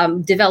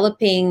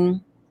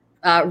developing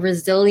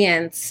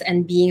resilience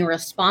and being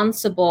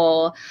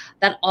responsible.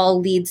 That all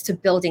leads to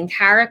building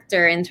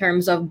character in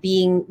terms of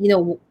being,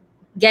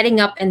 getting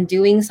up and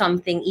doing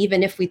something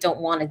even if we don't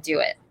want to do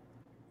it.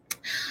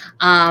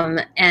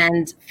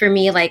 And for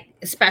me, like,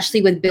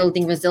 especially with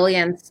building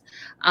resilience,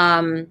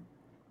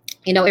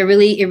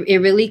 it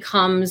really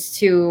comes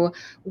to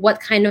what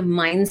kind of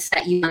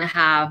mindset you want to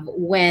have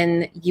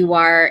when you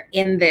are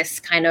in this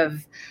kind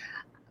of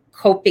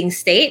coping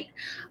state.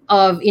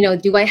 of,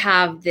 do I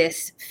have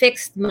this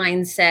fixed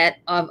mindset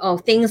of, oh,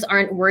 things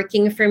aren't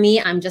working for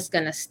me, I'm just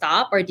going to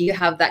stop? Or do you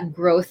have that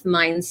growth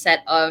mindset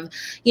of,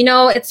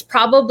 it's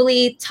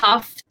probably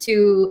tough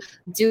to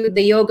do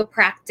the yoga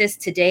practice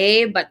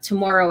today, but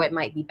tomorrow it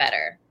might be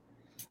better.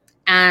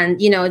 And,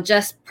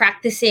 just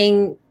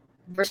practicing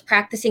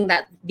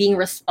that, being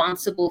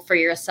responsible for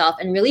yourself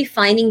and really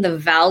finding the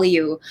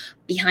value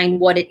behind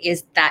what it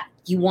is that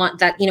you want,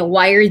 that,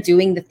 why you're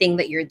doing the thing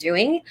that you're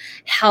doing,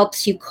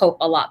 helps you cope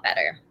a lot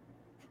better.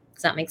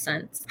 Does that make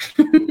sense?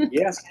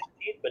 Yes,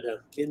 indeed, madam.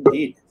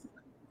 Indeed.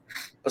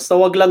 Basta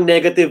wag lang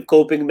negative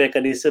coping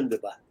mechanism, di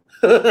ba?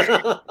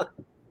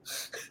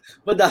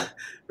 But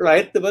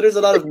right? But there's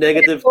a lot of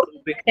negative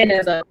coping.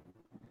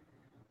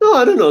 No,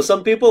 I don't know.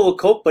 Some people will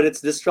cope, but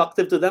it's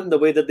destructive to them the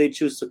way that they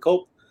choose to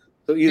cope.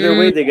 So either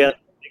way, they get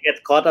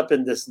caught up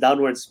in this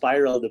downward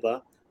spiral, di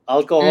ba?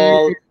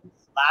 Alcohol,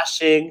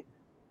 slashing.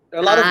 There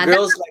are a lot of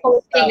girls like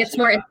coping. It's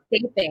more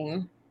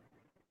escaping.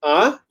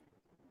 Huh?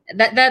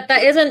 That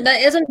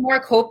isn't more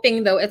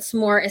coping though. It's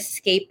more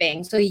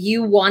escaping. So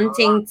you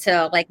wanting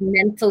to like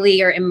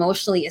mentally or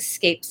emotionally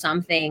escape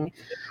something.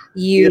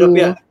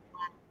 Yeah.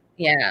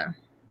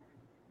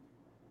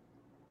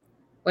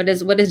 What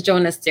is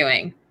Jonas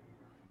doing?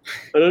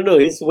 I don't know.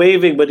 He's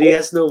waving, but he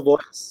has no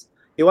voice.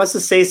 He wants to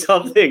say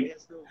something.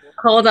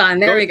 Hold on.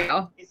 There we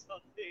go.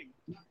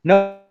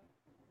 No.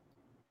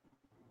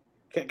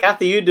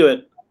 Kathy, you do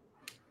it.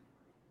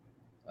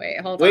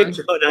 Wait, hold Wait, on.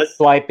 Jonas.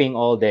 Swiping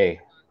all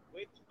day.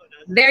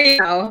 There you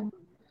go.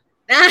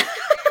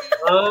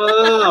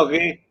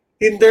 Okay.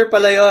 Tinder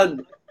pala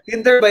yun.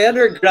 Tinder ba yan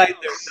or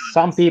Grindr?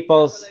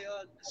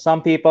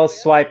 Some people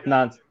swipe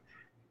not.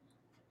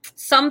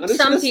 Some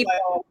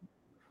people.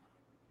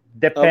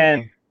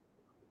 Depend.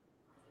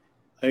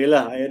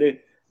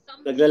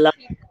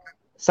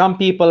 Some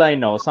people I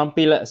know. Some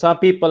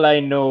people I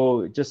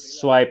know just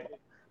swipe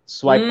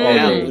all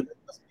day.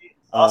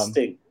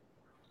 Exhausting.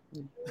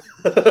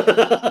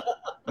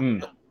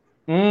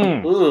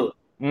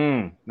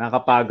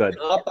 Nakapagod.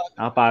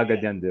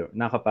 Nakapagod yan, dude.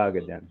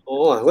 Nakapagod yan.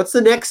 Oh, what's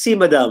the next C,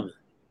 madam?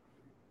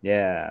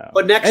 Yeah.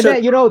 Connection.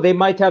 And then, they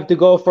might have to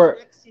go for...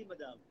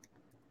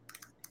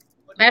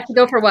 I have to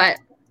go for what?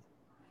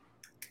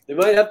 They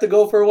might have to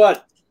go for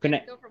what?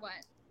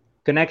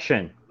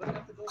 Connection.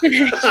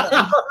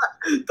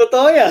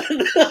 Totoo yan.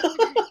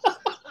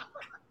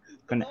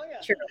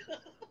 True.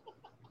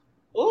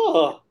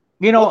 Oh.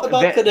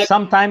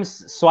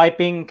 Sometimes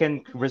swiping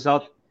can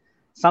result...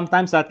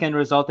 Sometimes that can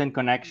result in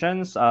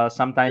connections,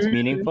 sometimes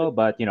meaningful,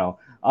 but no,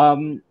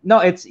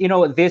 it's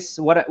this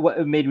what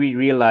made me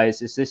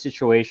realize is this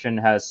situation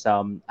has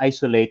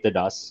isolated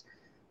us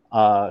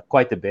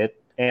quite a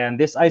bit, and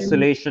this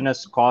isolation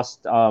has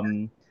caused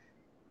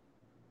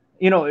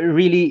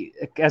really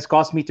has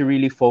caused me to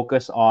really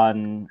focus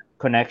on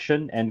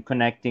connection and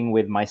connecting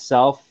with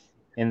myself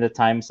in the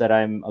times that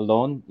I'm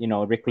alone,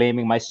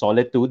 reclaiming my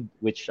solitude,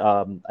 which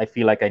I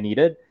feel like I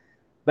needed.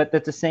 But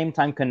at the same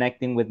time,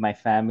 connecting with my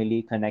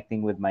family,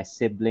 connecting with my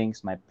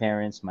siblings, my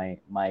parents, my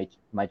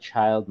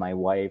child, my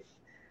wife,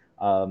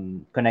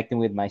 connecting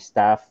with my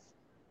staff,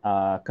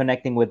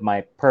 connecting with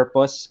my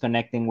purpose,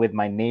 connecting with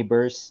my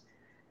neighbors,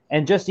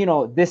 and just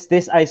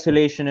this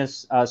isolation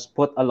has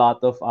put a lot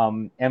of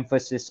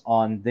emphasis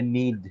on the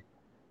need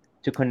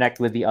to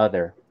connect with the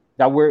other.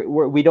 That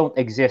we don't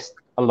exist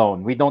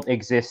alone. We don't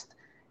exist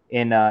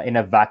in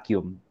a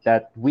vacuum,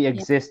 that we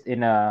exist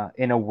in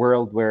a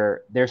world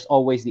where there's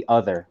always the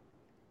other,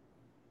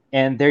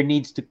 and there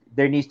needs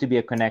to be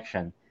a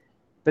connection.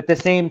 But at the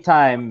same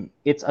time,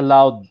 it's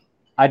allowed,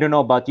 I don't know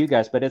about you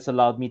guys, but it's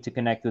allowed me to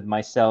connect with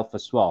myself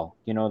as well,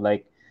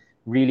 like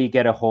really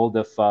get a hold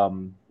of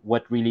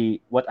what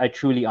I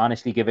truly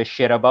honestly give a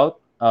shit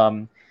about,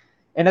 and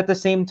at the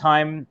same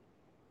time,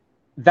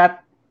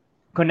 that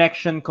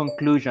connection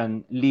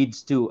conclusion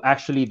leads to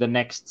actually the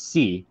next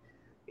C,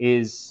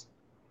 is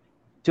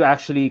to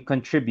actually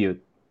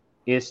contribute,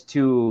 is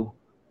to,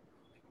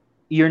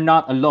 you're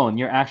not alone.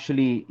 You're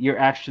actually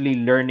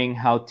learning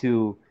how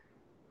to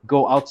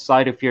go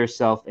outside of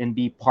yourself and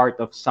be part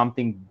of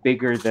something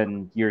bigger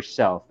than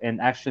yourself,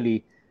 and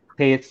actually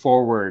pay it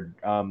forward.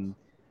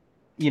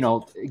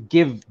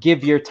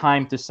 Give your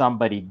time to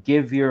somebody,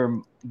 give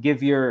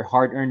your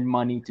hard-earned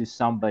money to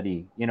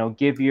somebody,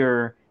 give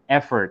your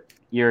effort,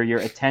 your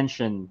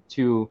attention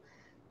to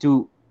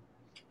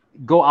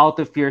go out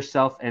of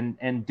yourself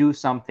and do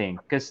something,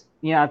 because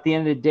at the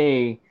end of the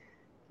day,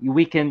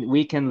 we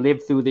can live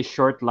through this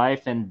short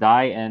life and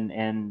die,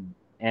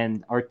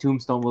 and our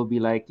tombstone will be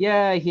like,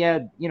 yeah, he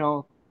had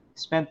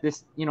spent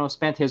his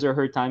or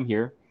her time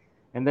here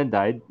and then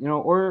died,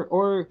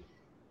 or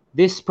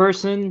this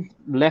person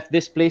left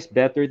this place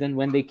better than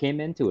when they came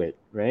into it,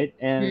 right?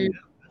 And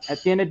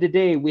at the end of the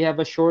day, we have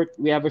a short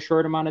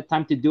amount of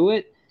time to do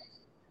it.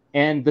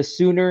 And the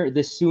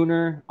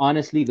sooner,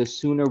 honestly, the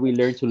sooner we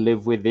learn to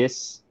live with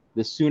this, and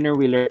the sooner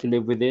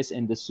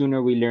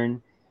we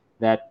learn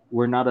that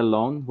we're not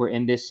alone.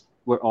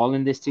 We're all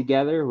in this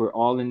together. We're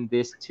all in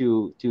this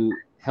to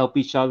help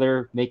each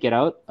other make it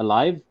out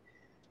alive.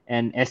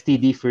 and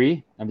STD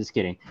free. I'm just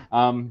kidding.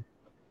 Are you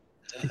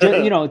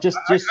Just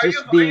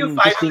being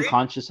finally?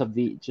 conscious of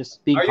the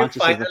just being Are you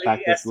conscious of the finally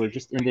fact that we're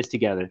just in this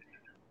together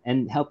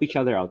and help each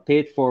other out, pay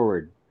it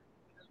forward.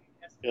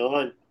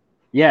 Yun.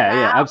 Yeah,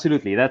 Wow.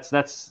 absolutely. That's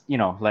Also,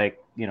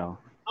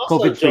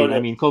 COVID free. I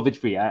Jonas. mean COVID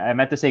free. I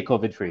meant to say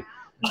COVID free.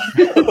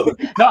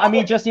 No, I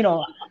mean just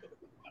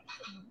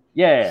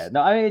yeah.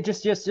 No, I mean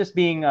just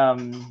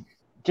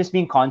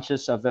being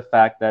conscious of the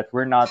fact that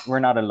we're not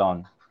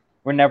alone.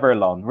 We're never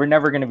alone. We're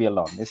never gonna be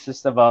alone. It's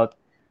just about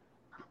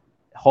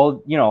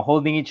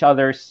holding each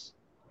other's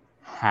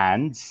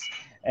hands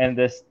and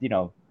this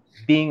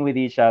being with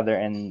each other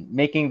and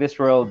making this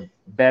world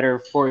better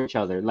for each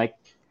other, like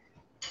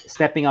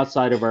stepping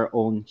outside of our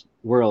own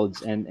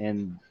worlds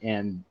and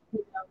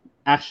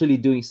actually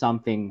doing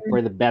something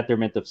for the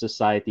betterment of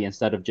society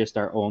instead of just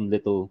our own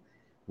little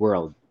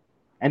world.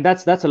 And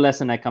that's a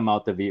lesson I come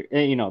out of here.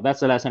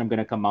 That's a lesson I'm going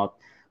to come out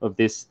of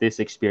this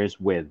experience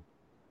with.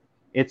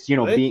 It's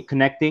Right? being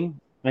connecting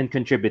and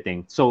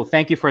contributing. So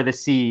thank you for the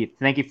C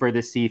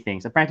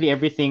things. Apparently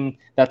everything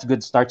that's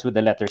good starts with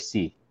the letter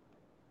C.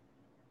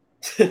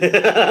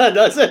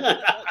 Does it?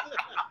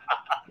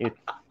 It's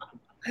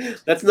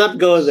Let's not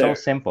go so there.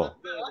 simple.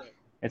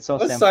 It's so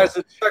What simple. starts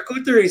with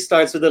charcuterie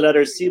starts with the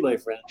letter C, my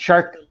friend.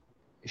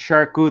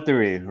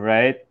 Charcuterie,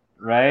 right?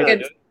 Yeah, Good.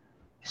 dude.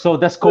 So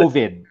does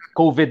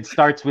COVID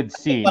starts with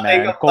C, Ay,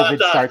 man. COVID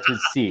kapata. starts with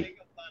C.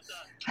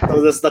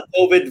 So that's the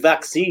COVID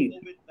vaccine.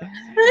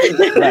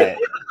 Right.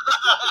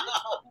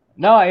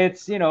 No,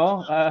 it's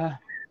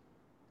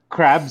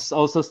crabs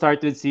also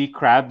start with C.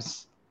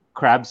 Crabs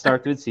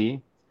start with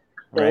C,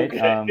 right?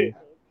 Okay.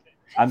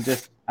 I'm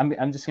just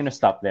gonna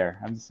stop there.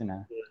 I'm just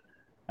All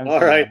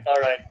right. gonna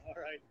All right.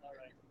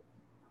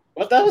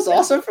 Well, that was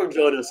awesome from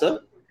Jonas, huh?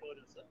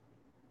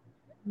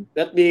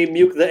 Let me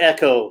mute the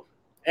echo.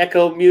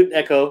 Echo, mute,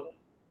 echo.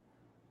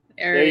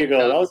 There There you you go.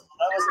 go. That was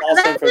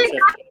awesome from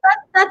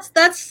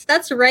Chef.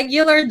 That's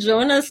regular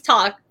Jonas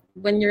talk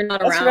when you're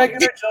not That's around.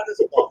 regular Jonas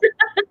talk.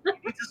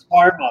 He just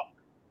warm up.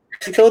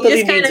 He He totally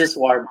just kind needs of his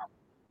warm up.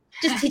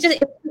 just he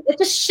just it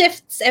just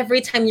shifts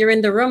every time you're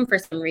in the room for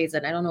some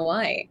reason. I don't know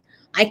why.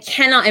 I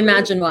cannot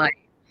imagine why.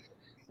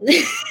 What do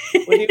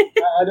I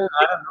don't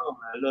know,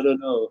 man. I don't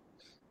know.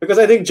 Because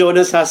I think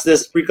Jonas has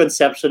this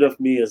preconception of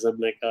me as I'm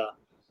like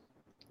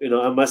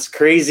I'm as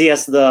crazy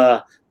as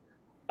the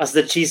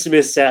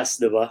chismis says,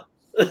 diba?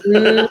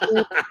 Mm,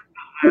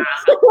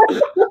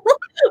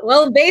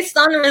 well, based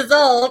on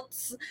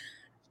results,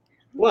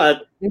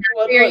 What? you're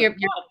What?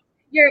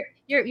 you're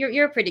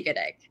you're a pretty good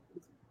egg.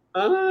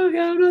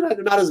 Yeah,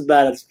 not as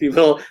bad as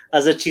people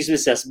as the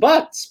chismis says.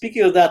 But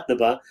speaking of that,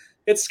 diba,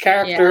 it's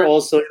character Yeah.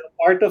 also.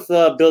 Part of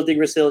the building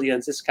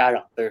resilience is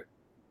character.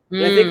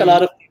 And I think a Mm.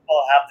 lot of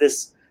people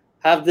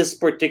have this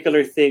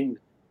particular thing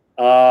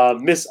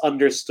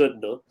misunderstood,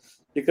 no?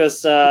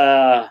 Because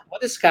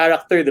what is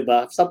character,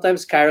 diba?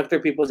 Sometimes character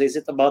people say is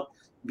it about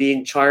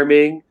being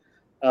charming?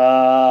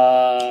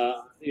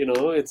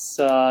 It's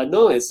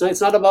no, it's not.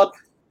 It's not about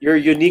your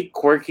unique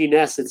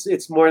quirkiness.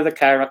 It's more the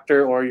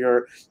character or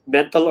your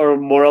mental or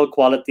moral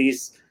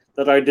qualities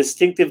that are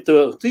distinctive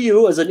to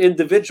you as an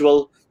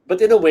individual,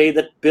 but in a way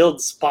that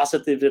builds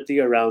positivity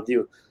around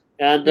you.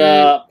 And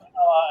Mm.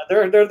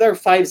 there are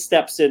 5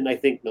 steps in I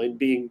think no, in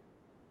being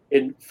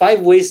in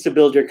 5 ways to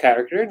build your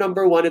character.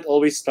 Number one, it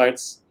always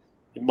starts,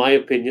 in my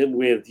opinion,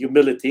 with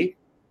humility.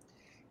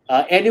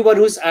 Anyone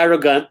who's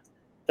arrogant,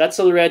 that's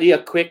already a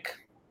quick.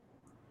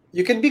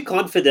 You can be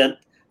confident.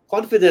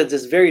 Confidence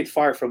is very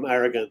far from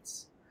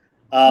arrogance,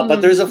 but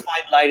Mm. there's a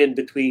fine line in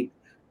between.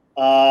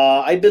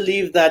 I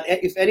believe that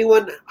if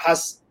anyone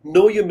has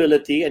no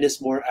humility and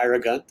is more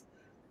arrogant,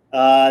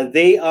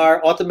 they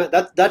are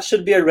automatic. That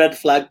should be a red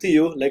flag to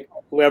you, like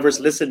whoever's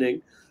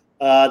listening.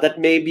 That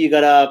maybe you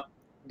gotta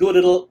do a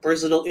little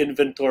personal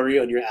inventory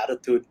on your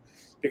attitude,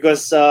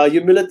 because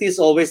humility is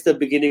always the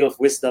beginning of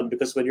wisdom.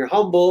 Because when you're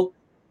humble,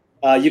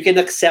 you can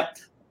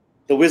accept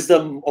the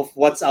wisdom of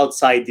what's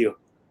outside you.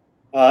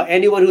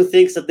 Anyone who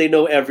thinks that they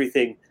know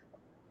everything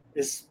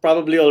is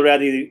probably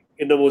already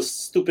in the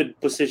most stupid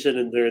position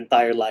in their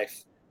entire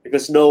life,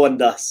 because no one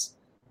does.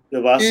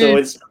 Diba? So Mm.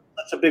 it's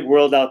such a big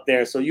world out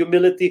there. So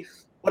humility,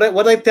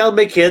 what I tell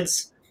my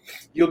kids,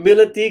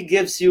 humility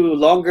gives you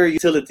longer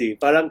utility.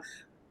 Parang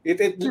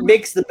it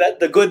makes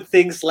the good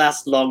things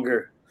last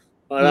longer.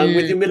 Parang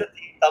with Mm.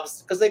 humility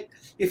comes, because like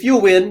if you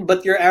win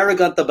but you're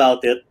arrogant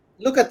about it,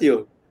 look at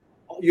you.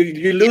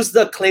 You lose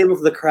the acclaim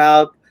of the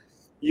crowd.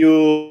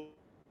 You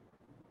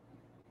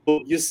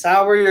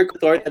sour your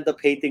competitors end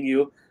up hating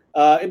you.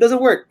 It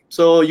doesn't work.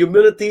 So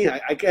humility,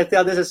 I can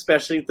tell this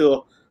especially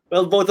to,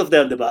 well, both of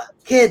them, diba?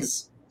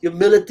 Kids,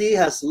 humility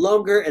has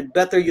longer and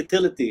better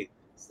utility.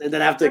 And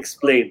then I have to That's so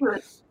explain.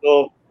 good.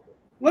 So,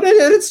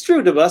 it's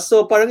true, diba?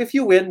 So parang if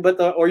you win but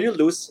or you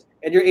lose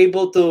and you're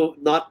able to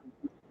not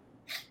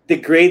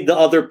degrade the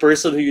other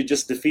person who you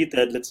just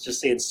defeated, let's just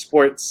say in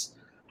sports,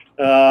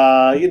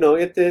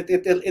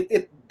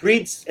 it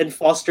breeds and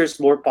fosters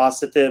more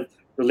positive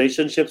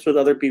relationships with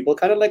other people,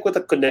 kind of like with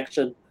a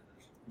connection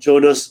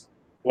Jonas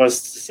was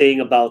saying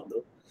about.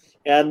 No?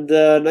 And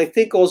I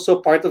think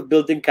also part of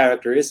building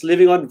character is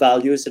living on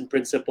values and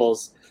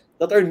principles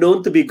that are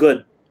known to be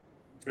good.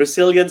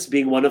 Resilience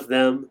being one of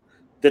them,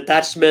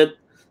 detachment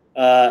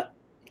uh,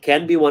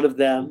 can be one of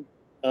them.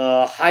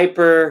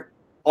 Hyper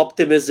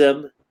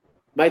optimism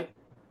might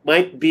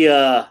might be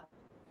a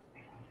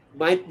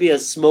might be a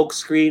smoke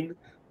screen.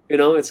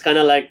 It's kind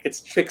of like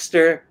it's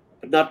trickster,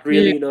 but not Mm.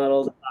 really, not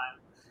all the time.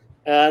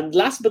 And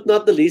last but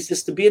not the least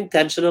is to be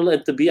intentional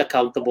and to be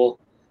accountable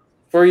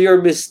for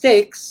your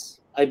mistakes,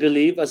 I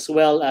believe, as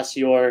well as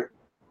your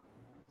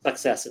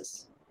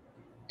successes.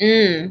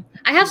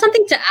 I have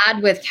something to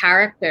add with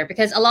character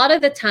because a lot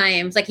of the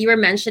times, like you were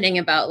mentioning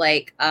about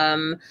like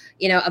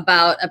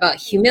about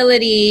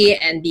humility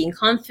and being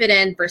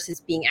confident versus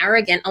being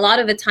arrogant. A lot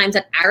of the times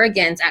that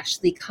arrogance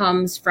actually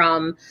comes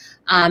from,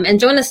 and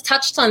Jonas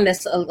touched on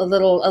this a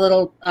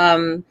little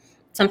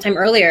sometime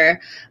earlier.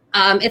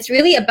 It's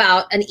really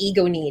about an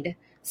ego need.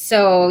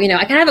 So,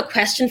 I kind of have a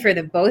question for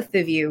the both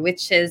of you,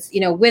 which is,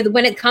 with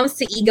when it comes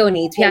to ego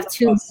needs, we have Both of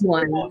two us.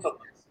 ones. Both of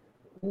us.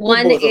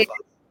 One Both of is us.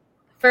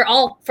 for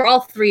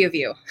all three of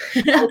you.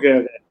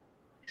 Okay.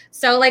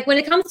 So like when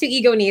it comes to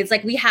ego needs,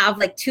 like we have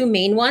like two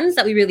main ones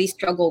that we really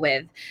struggle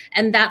with.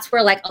 And that's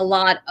where like a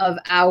lot of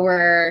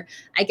our,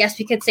 I guess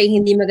we could say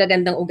hindi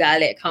magagandang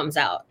ugali comes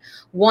out.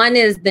 One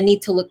is the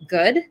need to look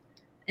good,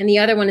 and the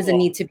other one is the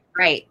need to be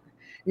right.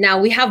 Now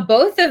we have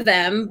both of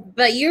them,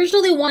 but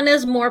usually one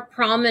is more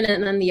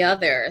prominent than the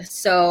other.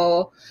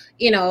 So,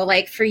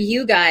 like for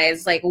you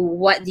guys, like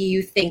what do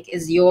you think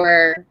is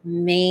your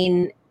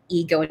main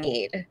ego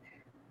need?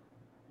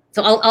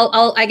 So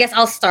I guess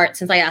I'll start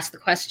since I asked the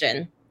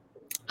question.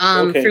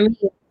 Okay. For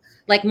me,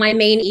 like my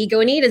main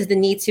ego need is the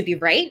need to be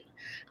right.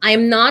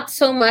 I'm not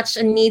so much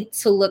a need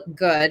to look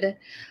good.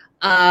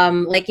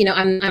 Like I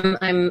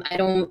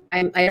don't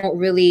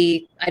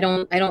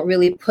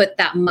really put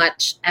that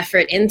much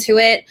effort into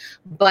it.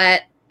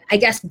 But I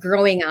guess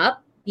growing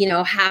up,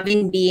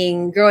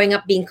 growing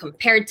up being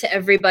compared to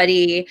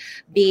everybody,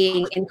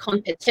 being in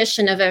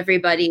competition of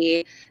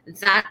everybody,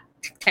 that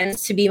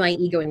tends to be my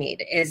ego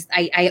need. Is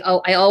I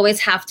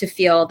always have to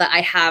feel that I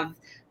have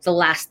the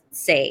last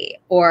say,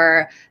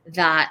 or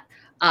that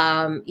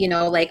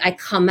like I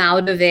come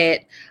out of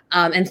it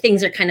and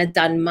things are kind of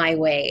done my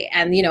way.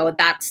 And,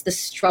 that's the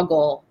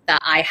struggle that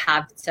I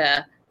have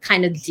to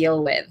kind of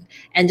deal with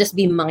and just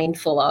be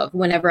mindful of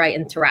whenever I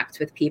interact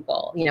with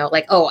people,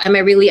 like, oh, am I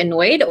really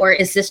annoyed, or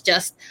is this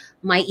just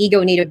my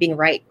ego need of being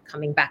right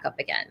coming back up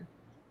again?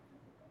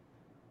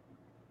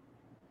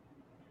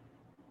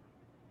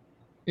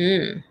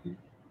 Teo.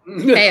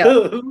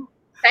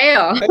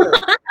 Teo.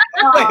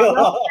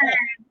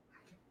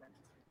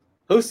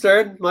 Whose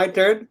turn? My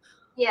turn?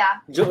 Yeah.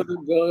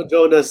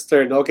 Jonas'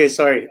 turn. Okay,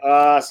 sorry.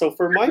 So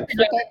for my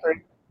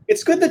turn,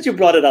 it's good that you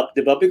brought it up,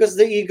 diba? Because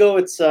the ego,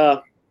 it's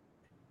a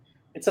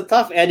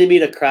tough enemy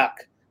to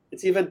crack.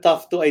 It's even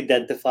tough to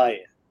identify.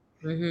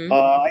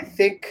 I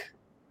think,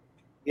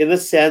 in a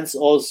sense,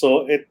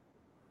 also it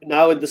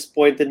now at this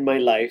point in my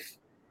life,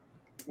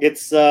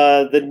 it's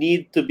the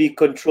need to be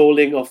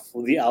controlling of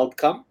the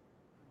outcome.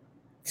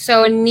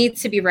 So it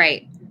needs to be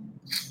right.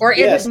 Or is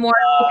Yes. it more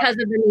because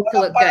of the need to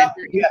look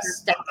good?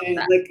 Yes.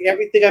 Like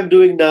everything I'm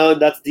doing now,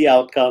 that's the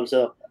outcome.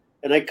 So,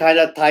 and I kind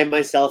of tie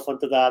myself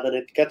onto that, and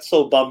it gets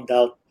so bummed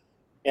out.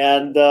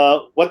 And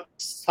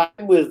what's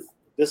time with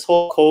this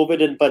whole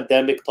COVID and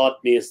pandemic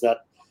taught me is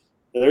that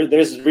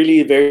there's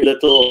really very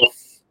little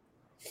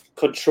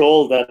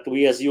control that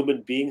we as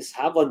human beings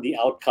have on the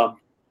outcome,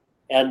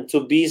 and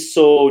to be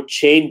so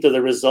chained to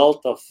the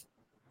result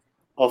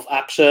of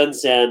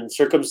actions and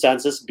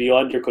circumstances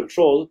beyond your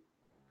control,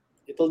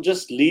 it'll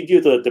just lead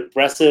you to a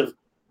depressive,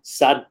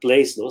 sad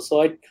place. No, so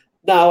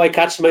I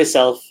catch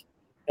myself.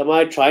 Am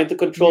I trying to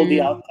control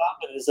the outcome?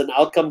 And it's an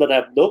outcome that I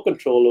have no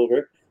control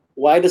over.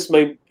 Why does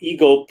my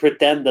ego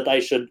pretend that I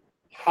should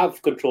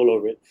have control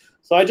over it?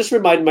 So I just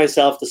remind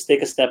myself to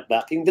take a step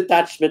back. In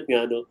detachment,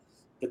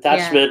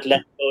 detachment,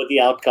 let go of the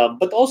outcome,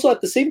 but also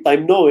at the same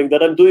time knowing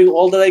that I'm doing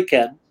all that I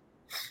can,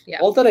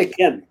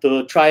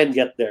 to try and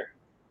get there.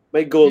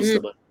 My goals,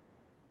 naman.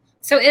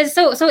 So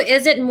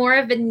is it more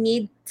of a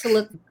need to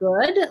look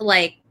good,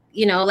 like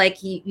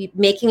like you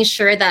making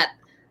sure that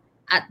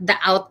the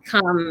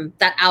outcome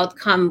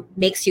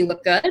makes you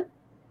look good?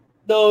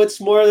 No, it's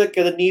more like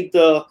a need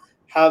to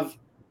have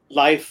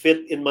life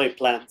fit in my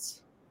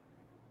plans.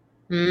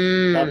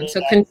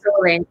 So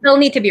controlling. Still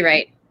need to be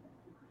right.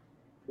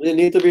 We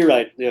need to be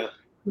right, yeah.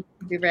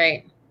 Be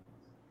right.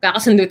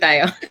 Kakasundo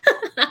tayo.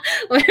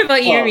 What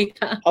about you,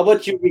 Rika? How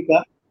about you,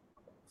 Rika?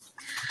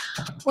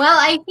 Well,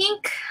 I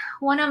think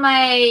one of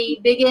my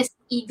biggest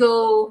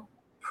ego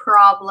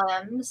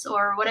problems,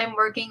 or what I'm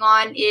working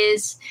on,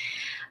 is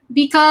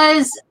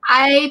because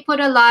I put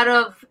a lot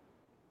of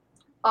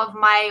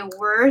my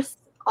worth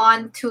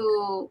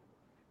onto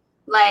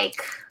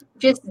like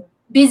just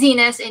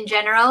busyness in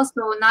general,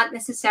 so not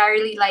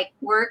necessarily like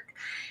work.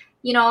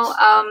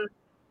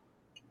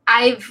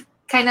 I've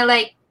kind of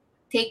like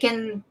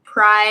taken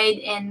pride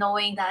in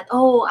knowing that,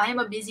 oh, I'm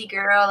a busy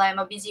girl, I'm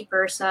a busy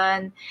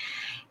person.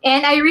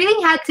 And I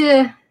really had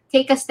to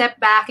take a step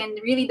back and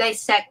really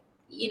dissect,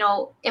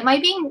 am I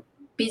being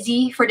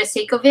busy for the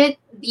sake of it?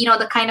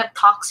 The kind of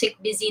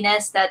toxic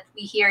busyness that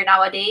we hear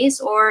nowadays,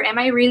 or am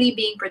I really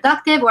being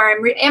productive,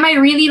 or am I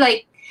really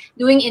like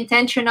doing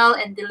intentional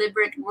and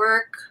deliberate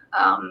work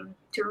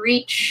to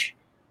reach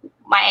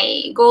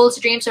my goals,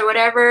 dreams, or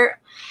whatever?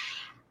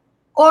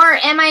 Or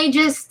am I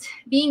just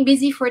being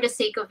busy for the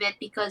sake of it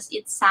because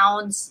it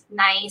sounds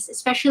nice,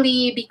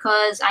 especially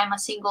because I'm a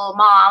single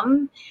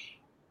mom?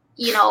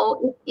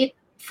 It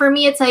for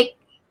me, it's like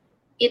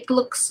it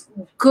looks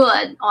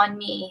good on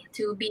me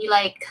to be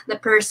like the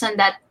person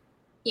that,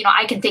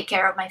 I can take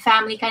care of my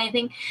family kind of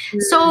thing.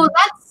 So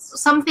that's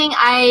something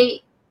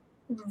I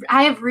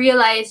have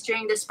realized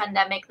during this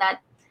pandemic, that,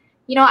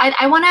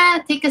 I want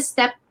to take a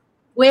step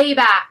way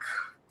back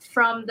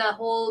from the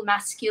whole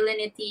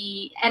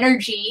masculinity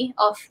energy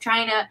of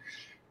trying to,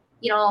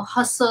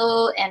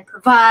 hustle and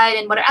provide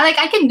and whatever. Like,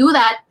 I can do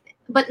that,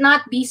 but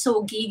not be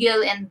so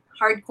giggle and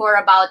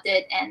hardcore about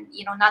it, and,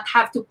 not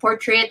have to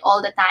portray it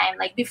all the time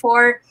like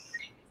before.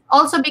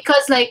 Also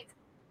because, like,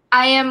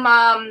 I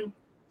am,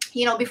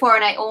 before,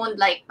 when I owned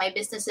like my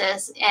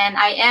businesses and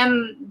I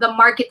am the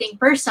marketing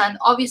person,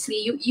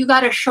 obviously you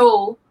got to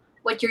show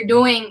what you're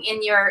doing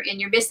in your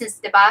business,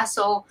 diba?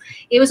 So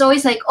it was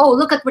always like, oh,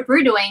 look at what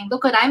we're doing,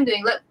 look what I'm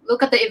doing,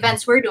 look at the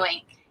events we're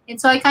doing. And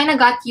so I kind of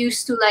got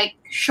used to like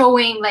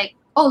showing, like,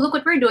 oh, look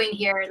what we're doing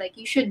here, like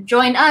you should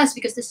join us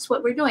because this is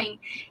what we're doing.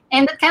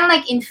 And that kind of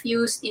like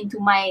infused into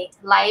my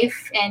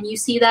life, and you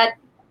see that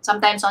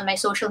sometimes on my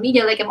social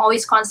media, like I'm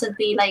always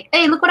constantly like,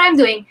 hey, look what I'm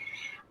doing.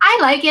 I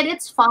like it,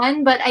 it's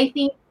fun, but I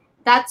think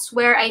that's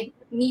where I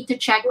need to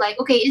check, like,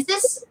 okay, is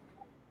this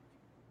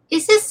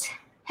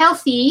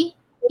healthy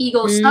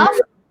ego stuff,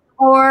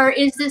 or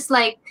is this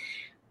like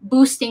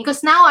boosting?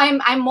 Because now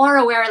I'm more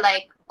aware,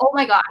 like, oh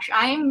my gosh,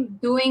 I'm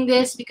doing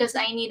this because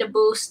I need a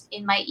boost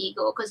in my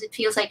ego because it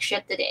feels like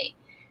shit today.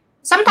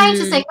 Sometimes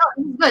it's like,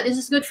 oh, this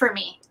is good for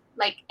me,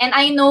 like, and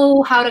I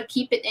know how to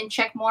keep it in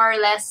check more or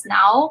less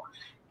now.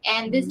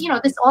 And this,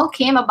 this all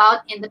came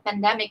about in the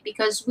pandemic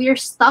because we're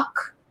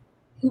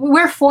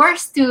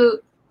forced to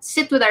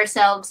sit with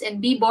ourselves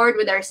and be bored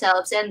with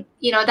ourselves. And,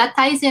 that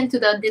ties into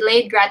the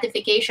delayed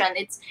gratification.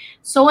 It's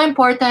so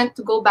important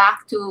to go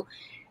back to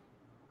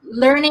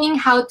learning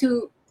how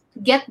to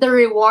get the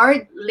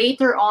reward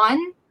later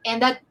on.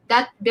 And that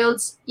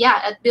builds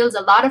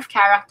a lot of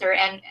character.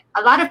 And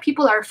a lot of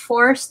people are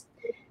forced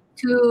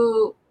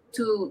to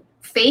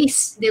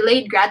face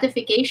delayed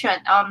gratification.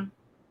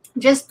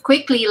 Just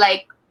quickly,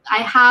 like,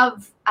 I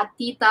have a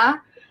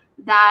tita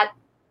that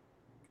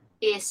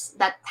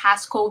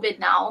has COVID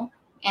now,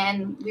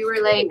 and we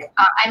were like,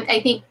 I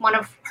think one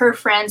of her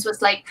friends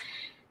was like,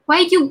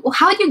 how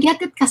do you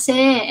get it, kasi?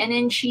 And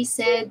then she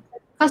said,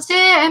 kasi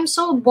I'm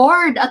so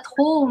bored at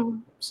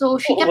home, so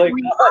she kept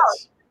going out.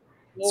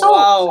 So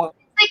wow.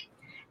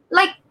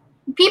 like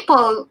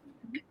people,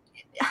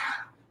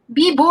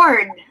 be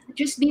bored,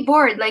 just be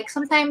bored. Like,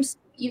 sometimes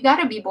you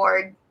gotta be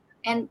bored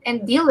and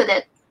deal with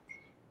it.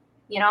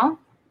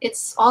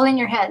 It's all in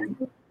your head.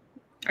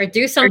 Or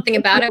do something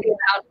about it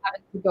without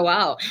having to go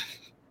out.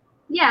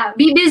 Yeah,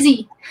 be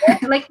busy.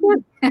 Like, I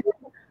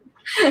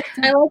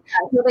like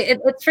that.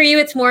 It's for you.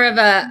 It's more of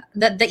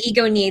the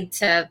ego need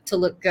to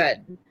look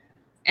good,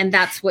 and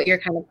that's what you're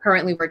kind of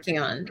currently working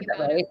on, is that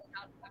right?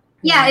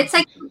 Yeah, it's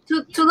like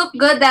to look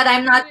good, that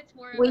I'm not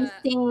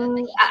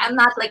wasting. I'm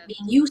not like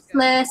being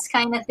useless,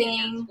 kind of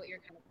thing.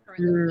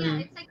 Yeah,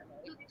 it's like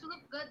to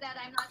look good, that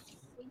I'm not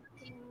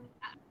wasting.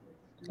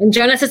 And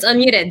Jonas is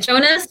unmuted.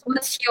 Jonas,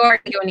 what's your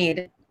ego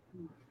need?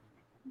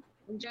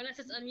 Jonas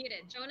is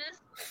unmuted.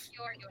 Jonas, what's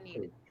your ego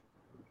need?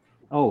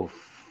 Oh,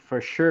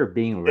 for sure,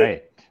 being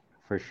right.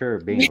 For sure,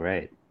 being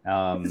right.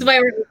 This is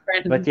why we're good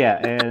friends. But yeah,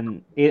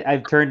 and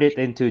I've turned it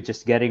into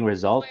just getting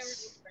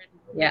results.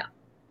 Yeah.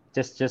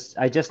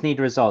 I just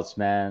need results,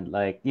 man.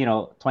 Like,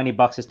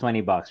 $20 is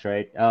 $20,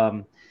 right?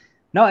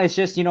 No, it's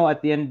just,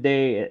 at the end of the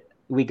day,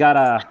 we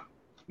gotta.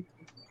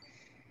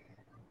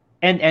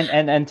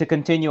 And to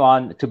continue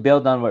on, to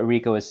build on what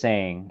Rico was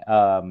saying,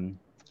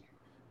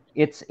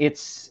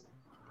 it's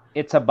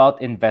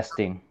about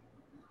investing.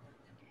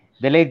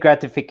 Delayed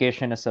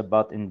gratification is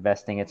about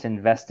investing. It's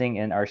investing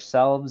in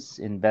ourselves,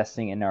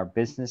 investing in our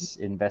business,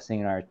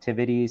 investing in our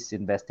activities,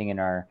 investing in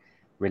our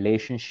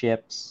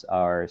relationships,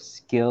 our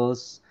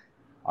skills,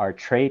 our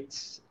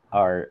traits,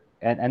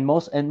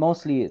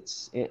 mostly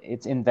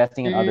it's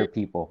investing in other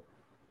people.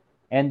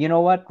 And you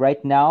know what?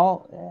 Right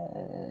now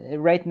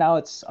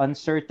it's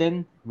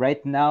uncertain.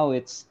 Right now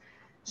it's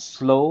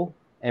slow.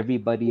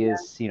 Everybody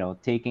is,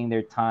 taking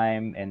their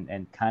time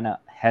and kind of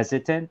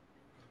hesitant.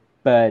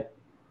 But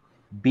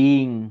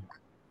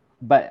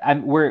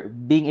we're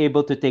being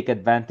able to take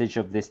advantage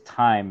of this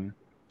time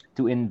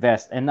to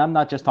invest. And I'm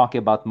not just talking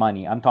about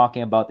money. I'm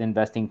talking about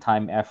investing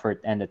time, effort,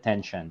 and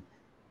attention.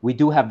 We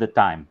do have the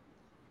time,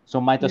 so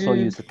might as well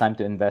use the time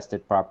to invest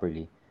it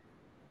properly.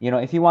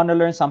 If you want to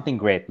learn something,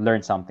 great,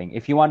 learn something.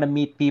 If you want to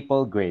meet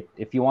people, great.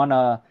 If you want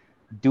to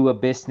do a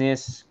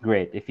business,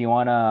 great. If you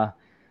want to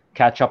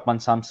catch up on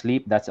some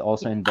sleep, that's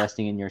also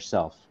investing in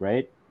yourself,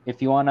 right?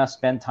 if you want to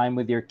spend time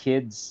with your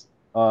kids,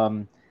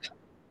 known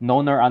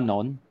or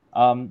unknown,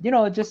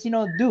 just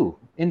do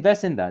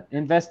invest in that.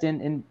 Invest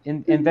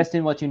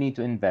in what you need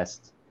to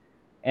invest,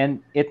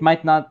 and it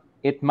might not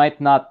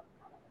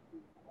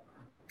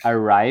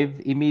arrive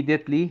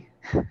immediately,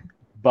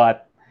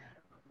 but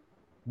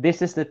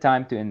this is the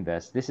time to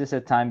invest. This is a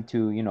time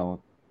to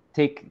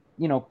take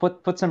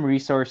put some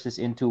resources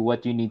into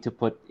what you need to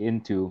put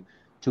into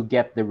to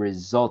get the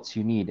results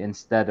you need,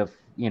 instead of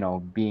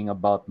being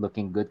about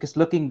looking good, because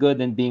looking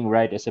good and being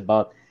right is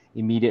about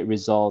immediate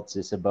results,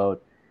 is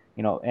about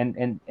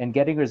and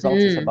getting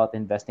results is Mm. about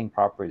investing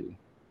properly.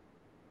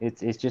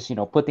 It's just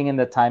putting in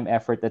the time,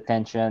 effort,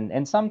 attention,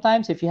 and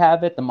sometimes if you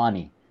have it, the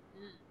money,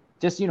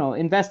 just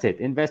invest it,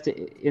 and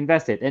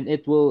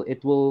it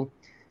will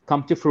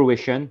come to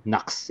fruition.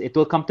 Nux, it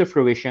will come to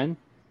fruition,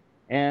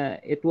 and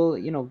it will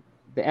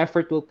the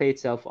effort will pay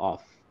itself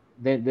off.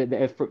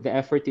 The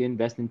effort to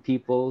invest in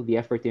people, the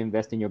effort to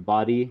invest in your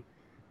body,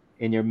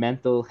 in your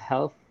mental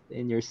health,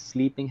 in your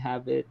sleeping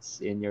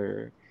habits, in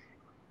your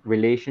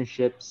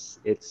relationships,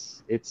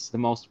 it's the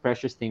most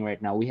precious thing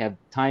right now. We have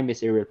time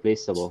is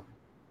irreplaceable.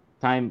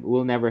 Time,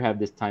 we'll never have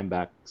this time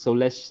back, so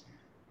let's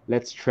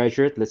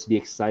treasure it. Let's be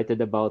excited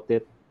about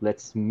it.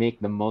 Let's make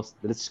the most.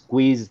 Let's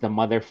squeeze the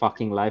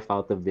motherfucking life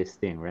out of this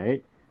thing,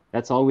 right?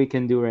 That's all we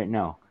can do right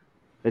now.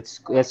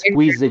 Let's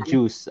squeeze the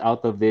juice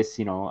out of this,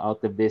 out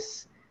of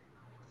this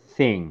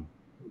thing.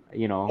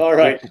 All If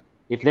right.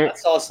 there,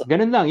 That's awesome.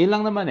 ganun lang, yun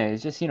lang naman eh.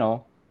 It's just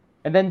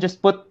and then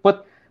just put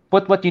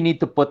what you need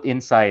to put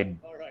inside.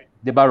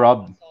 Diba,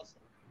 Rob?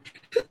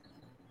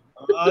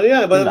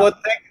 Yeah, but, Yun lang. but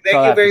That's all thank I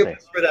you have to very say.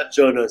 much for that,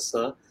 Jonas.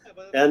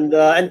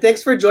 And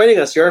thanks for joining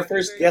us. You're our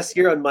first guest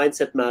here on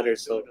Mindset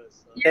Matters. So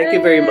thank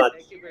you very Yes. much.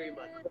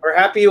 We're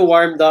happy you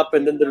warmed up,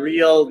 and then the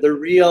real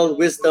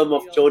wisdom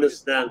of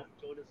Jonas Ng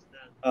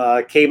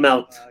came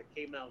out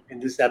in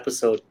this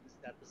episode.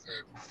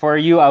 For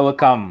you, I will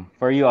come.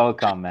 For you, I will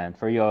come, man.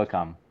 For you, I will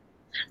come.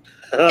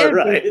 All Every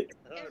right.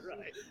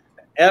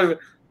 Ev-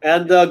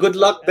 and good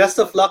luck, best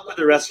of luck with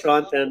the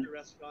restaurant. And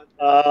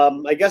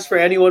I guess for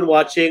anyone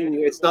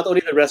watching, it's not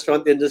only the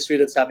restaurant industry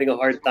that's having a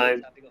hard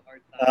time.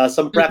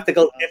 Some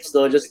practical tips,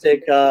 though. Just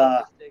take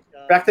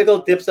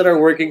practical tips that are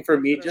working for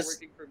me.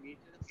 Just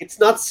it's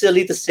not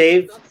silly to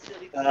save,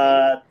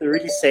 to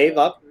really save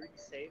up.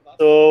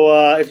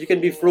 So if you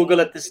can be frugal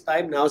at this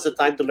time, now's the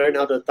time to learn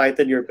how to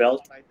tighten your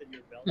belt.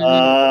 Mhm.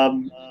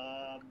 Um,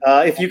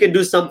 if you can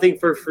do something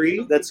for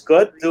free, that's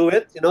good. Do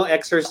it.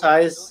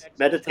 Exercise,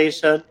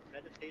 meditation.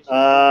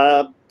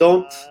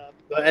 Don't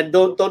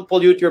don't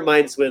pollute your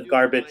minds with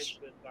garbage.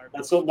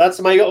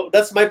 That's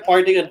my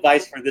parting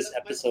advice for this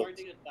episode.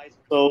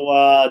 So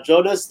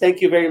Jonas,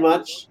 thank you very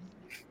much.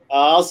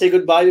 I'll say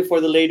goodbye before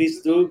the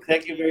ladies do.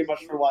 Thank you very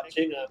much for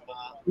watching. I'm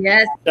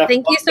Yes. Chef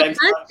Thank you Bob so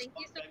Bengtsson. much.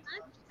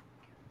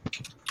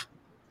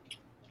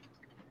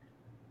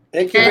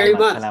 Thank you very And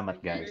much. Salamat,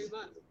 guys.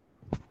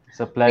 It's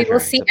a we will pleasure.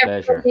 see It's a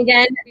pleasure. everyone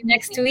again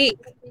next week.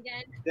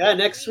 Yeah,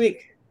 next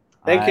week.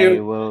 Thank I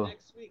you. will.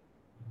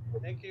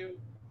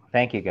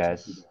 Thank you,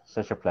 guys.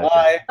 Such a pleasure.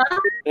 Bye. Bye.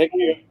 Thank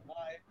you.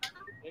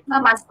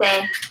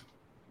 Namaste.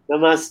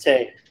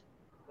 Namaste.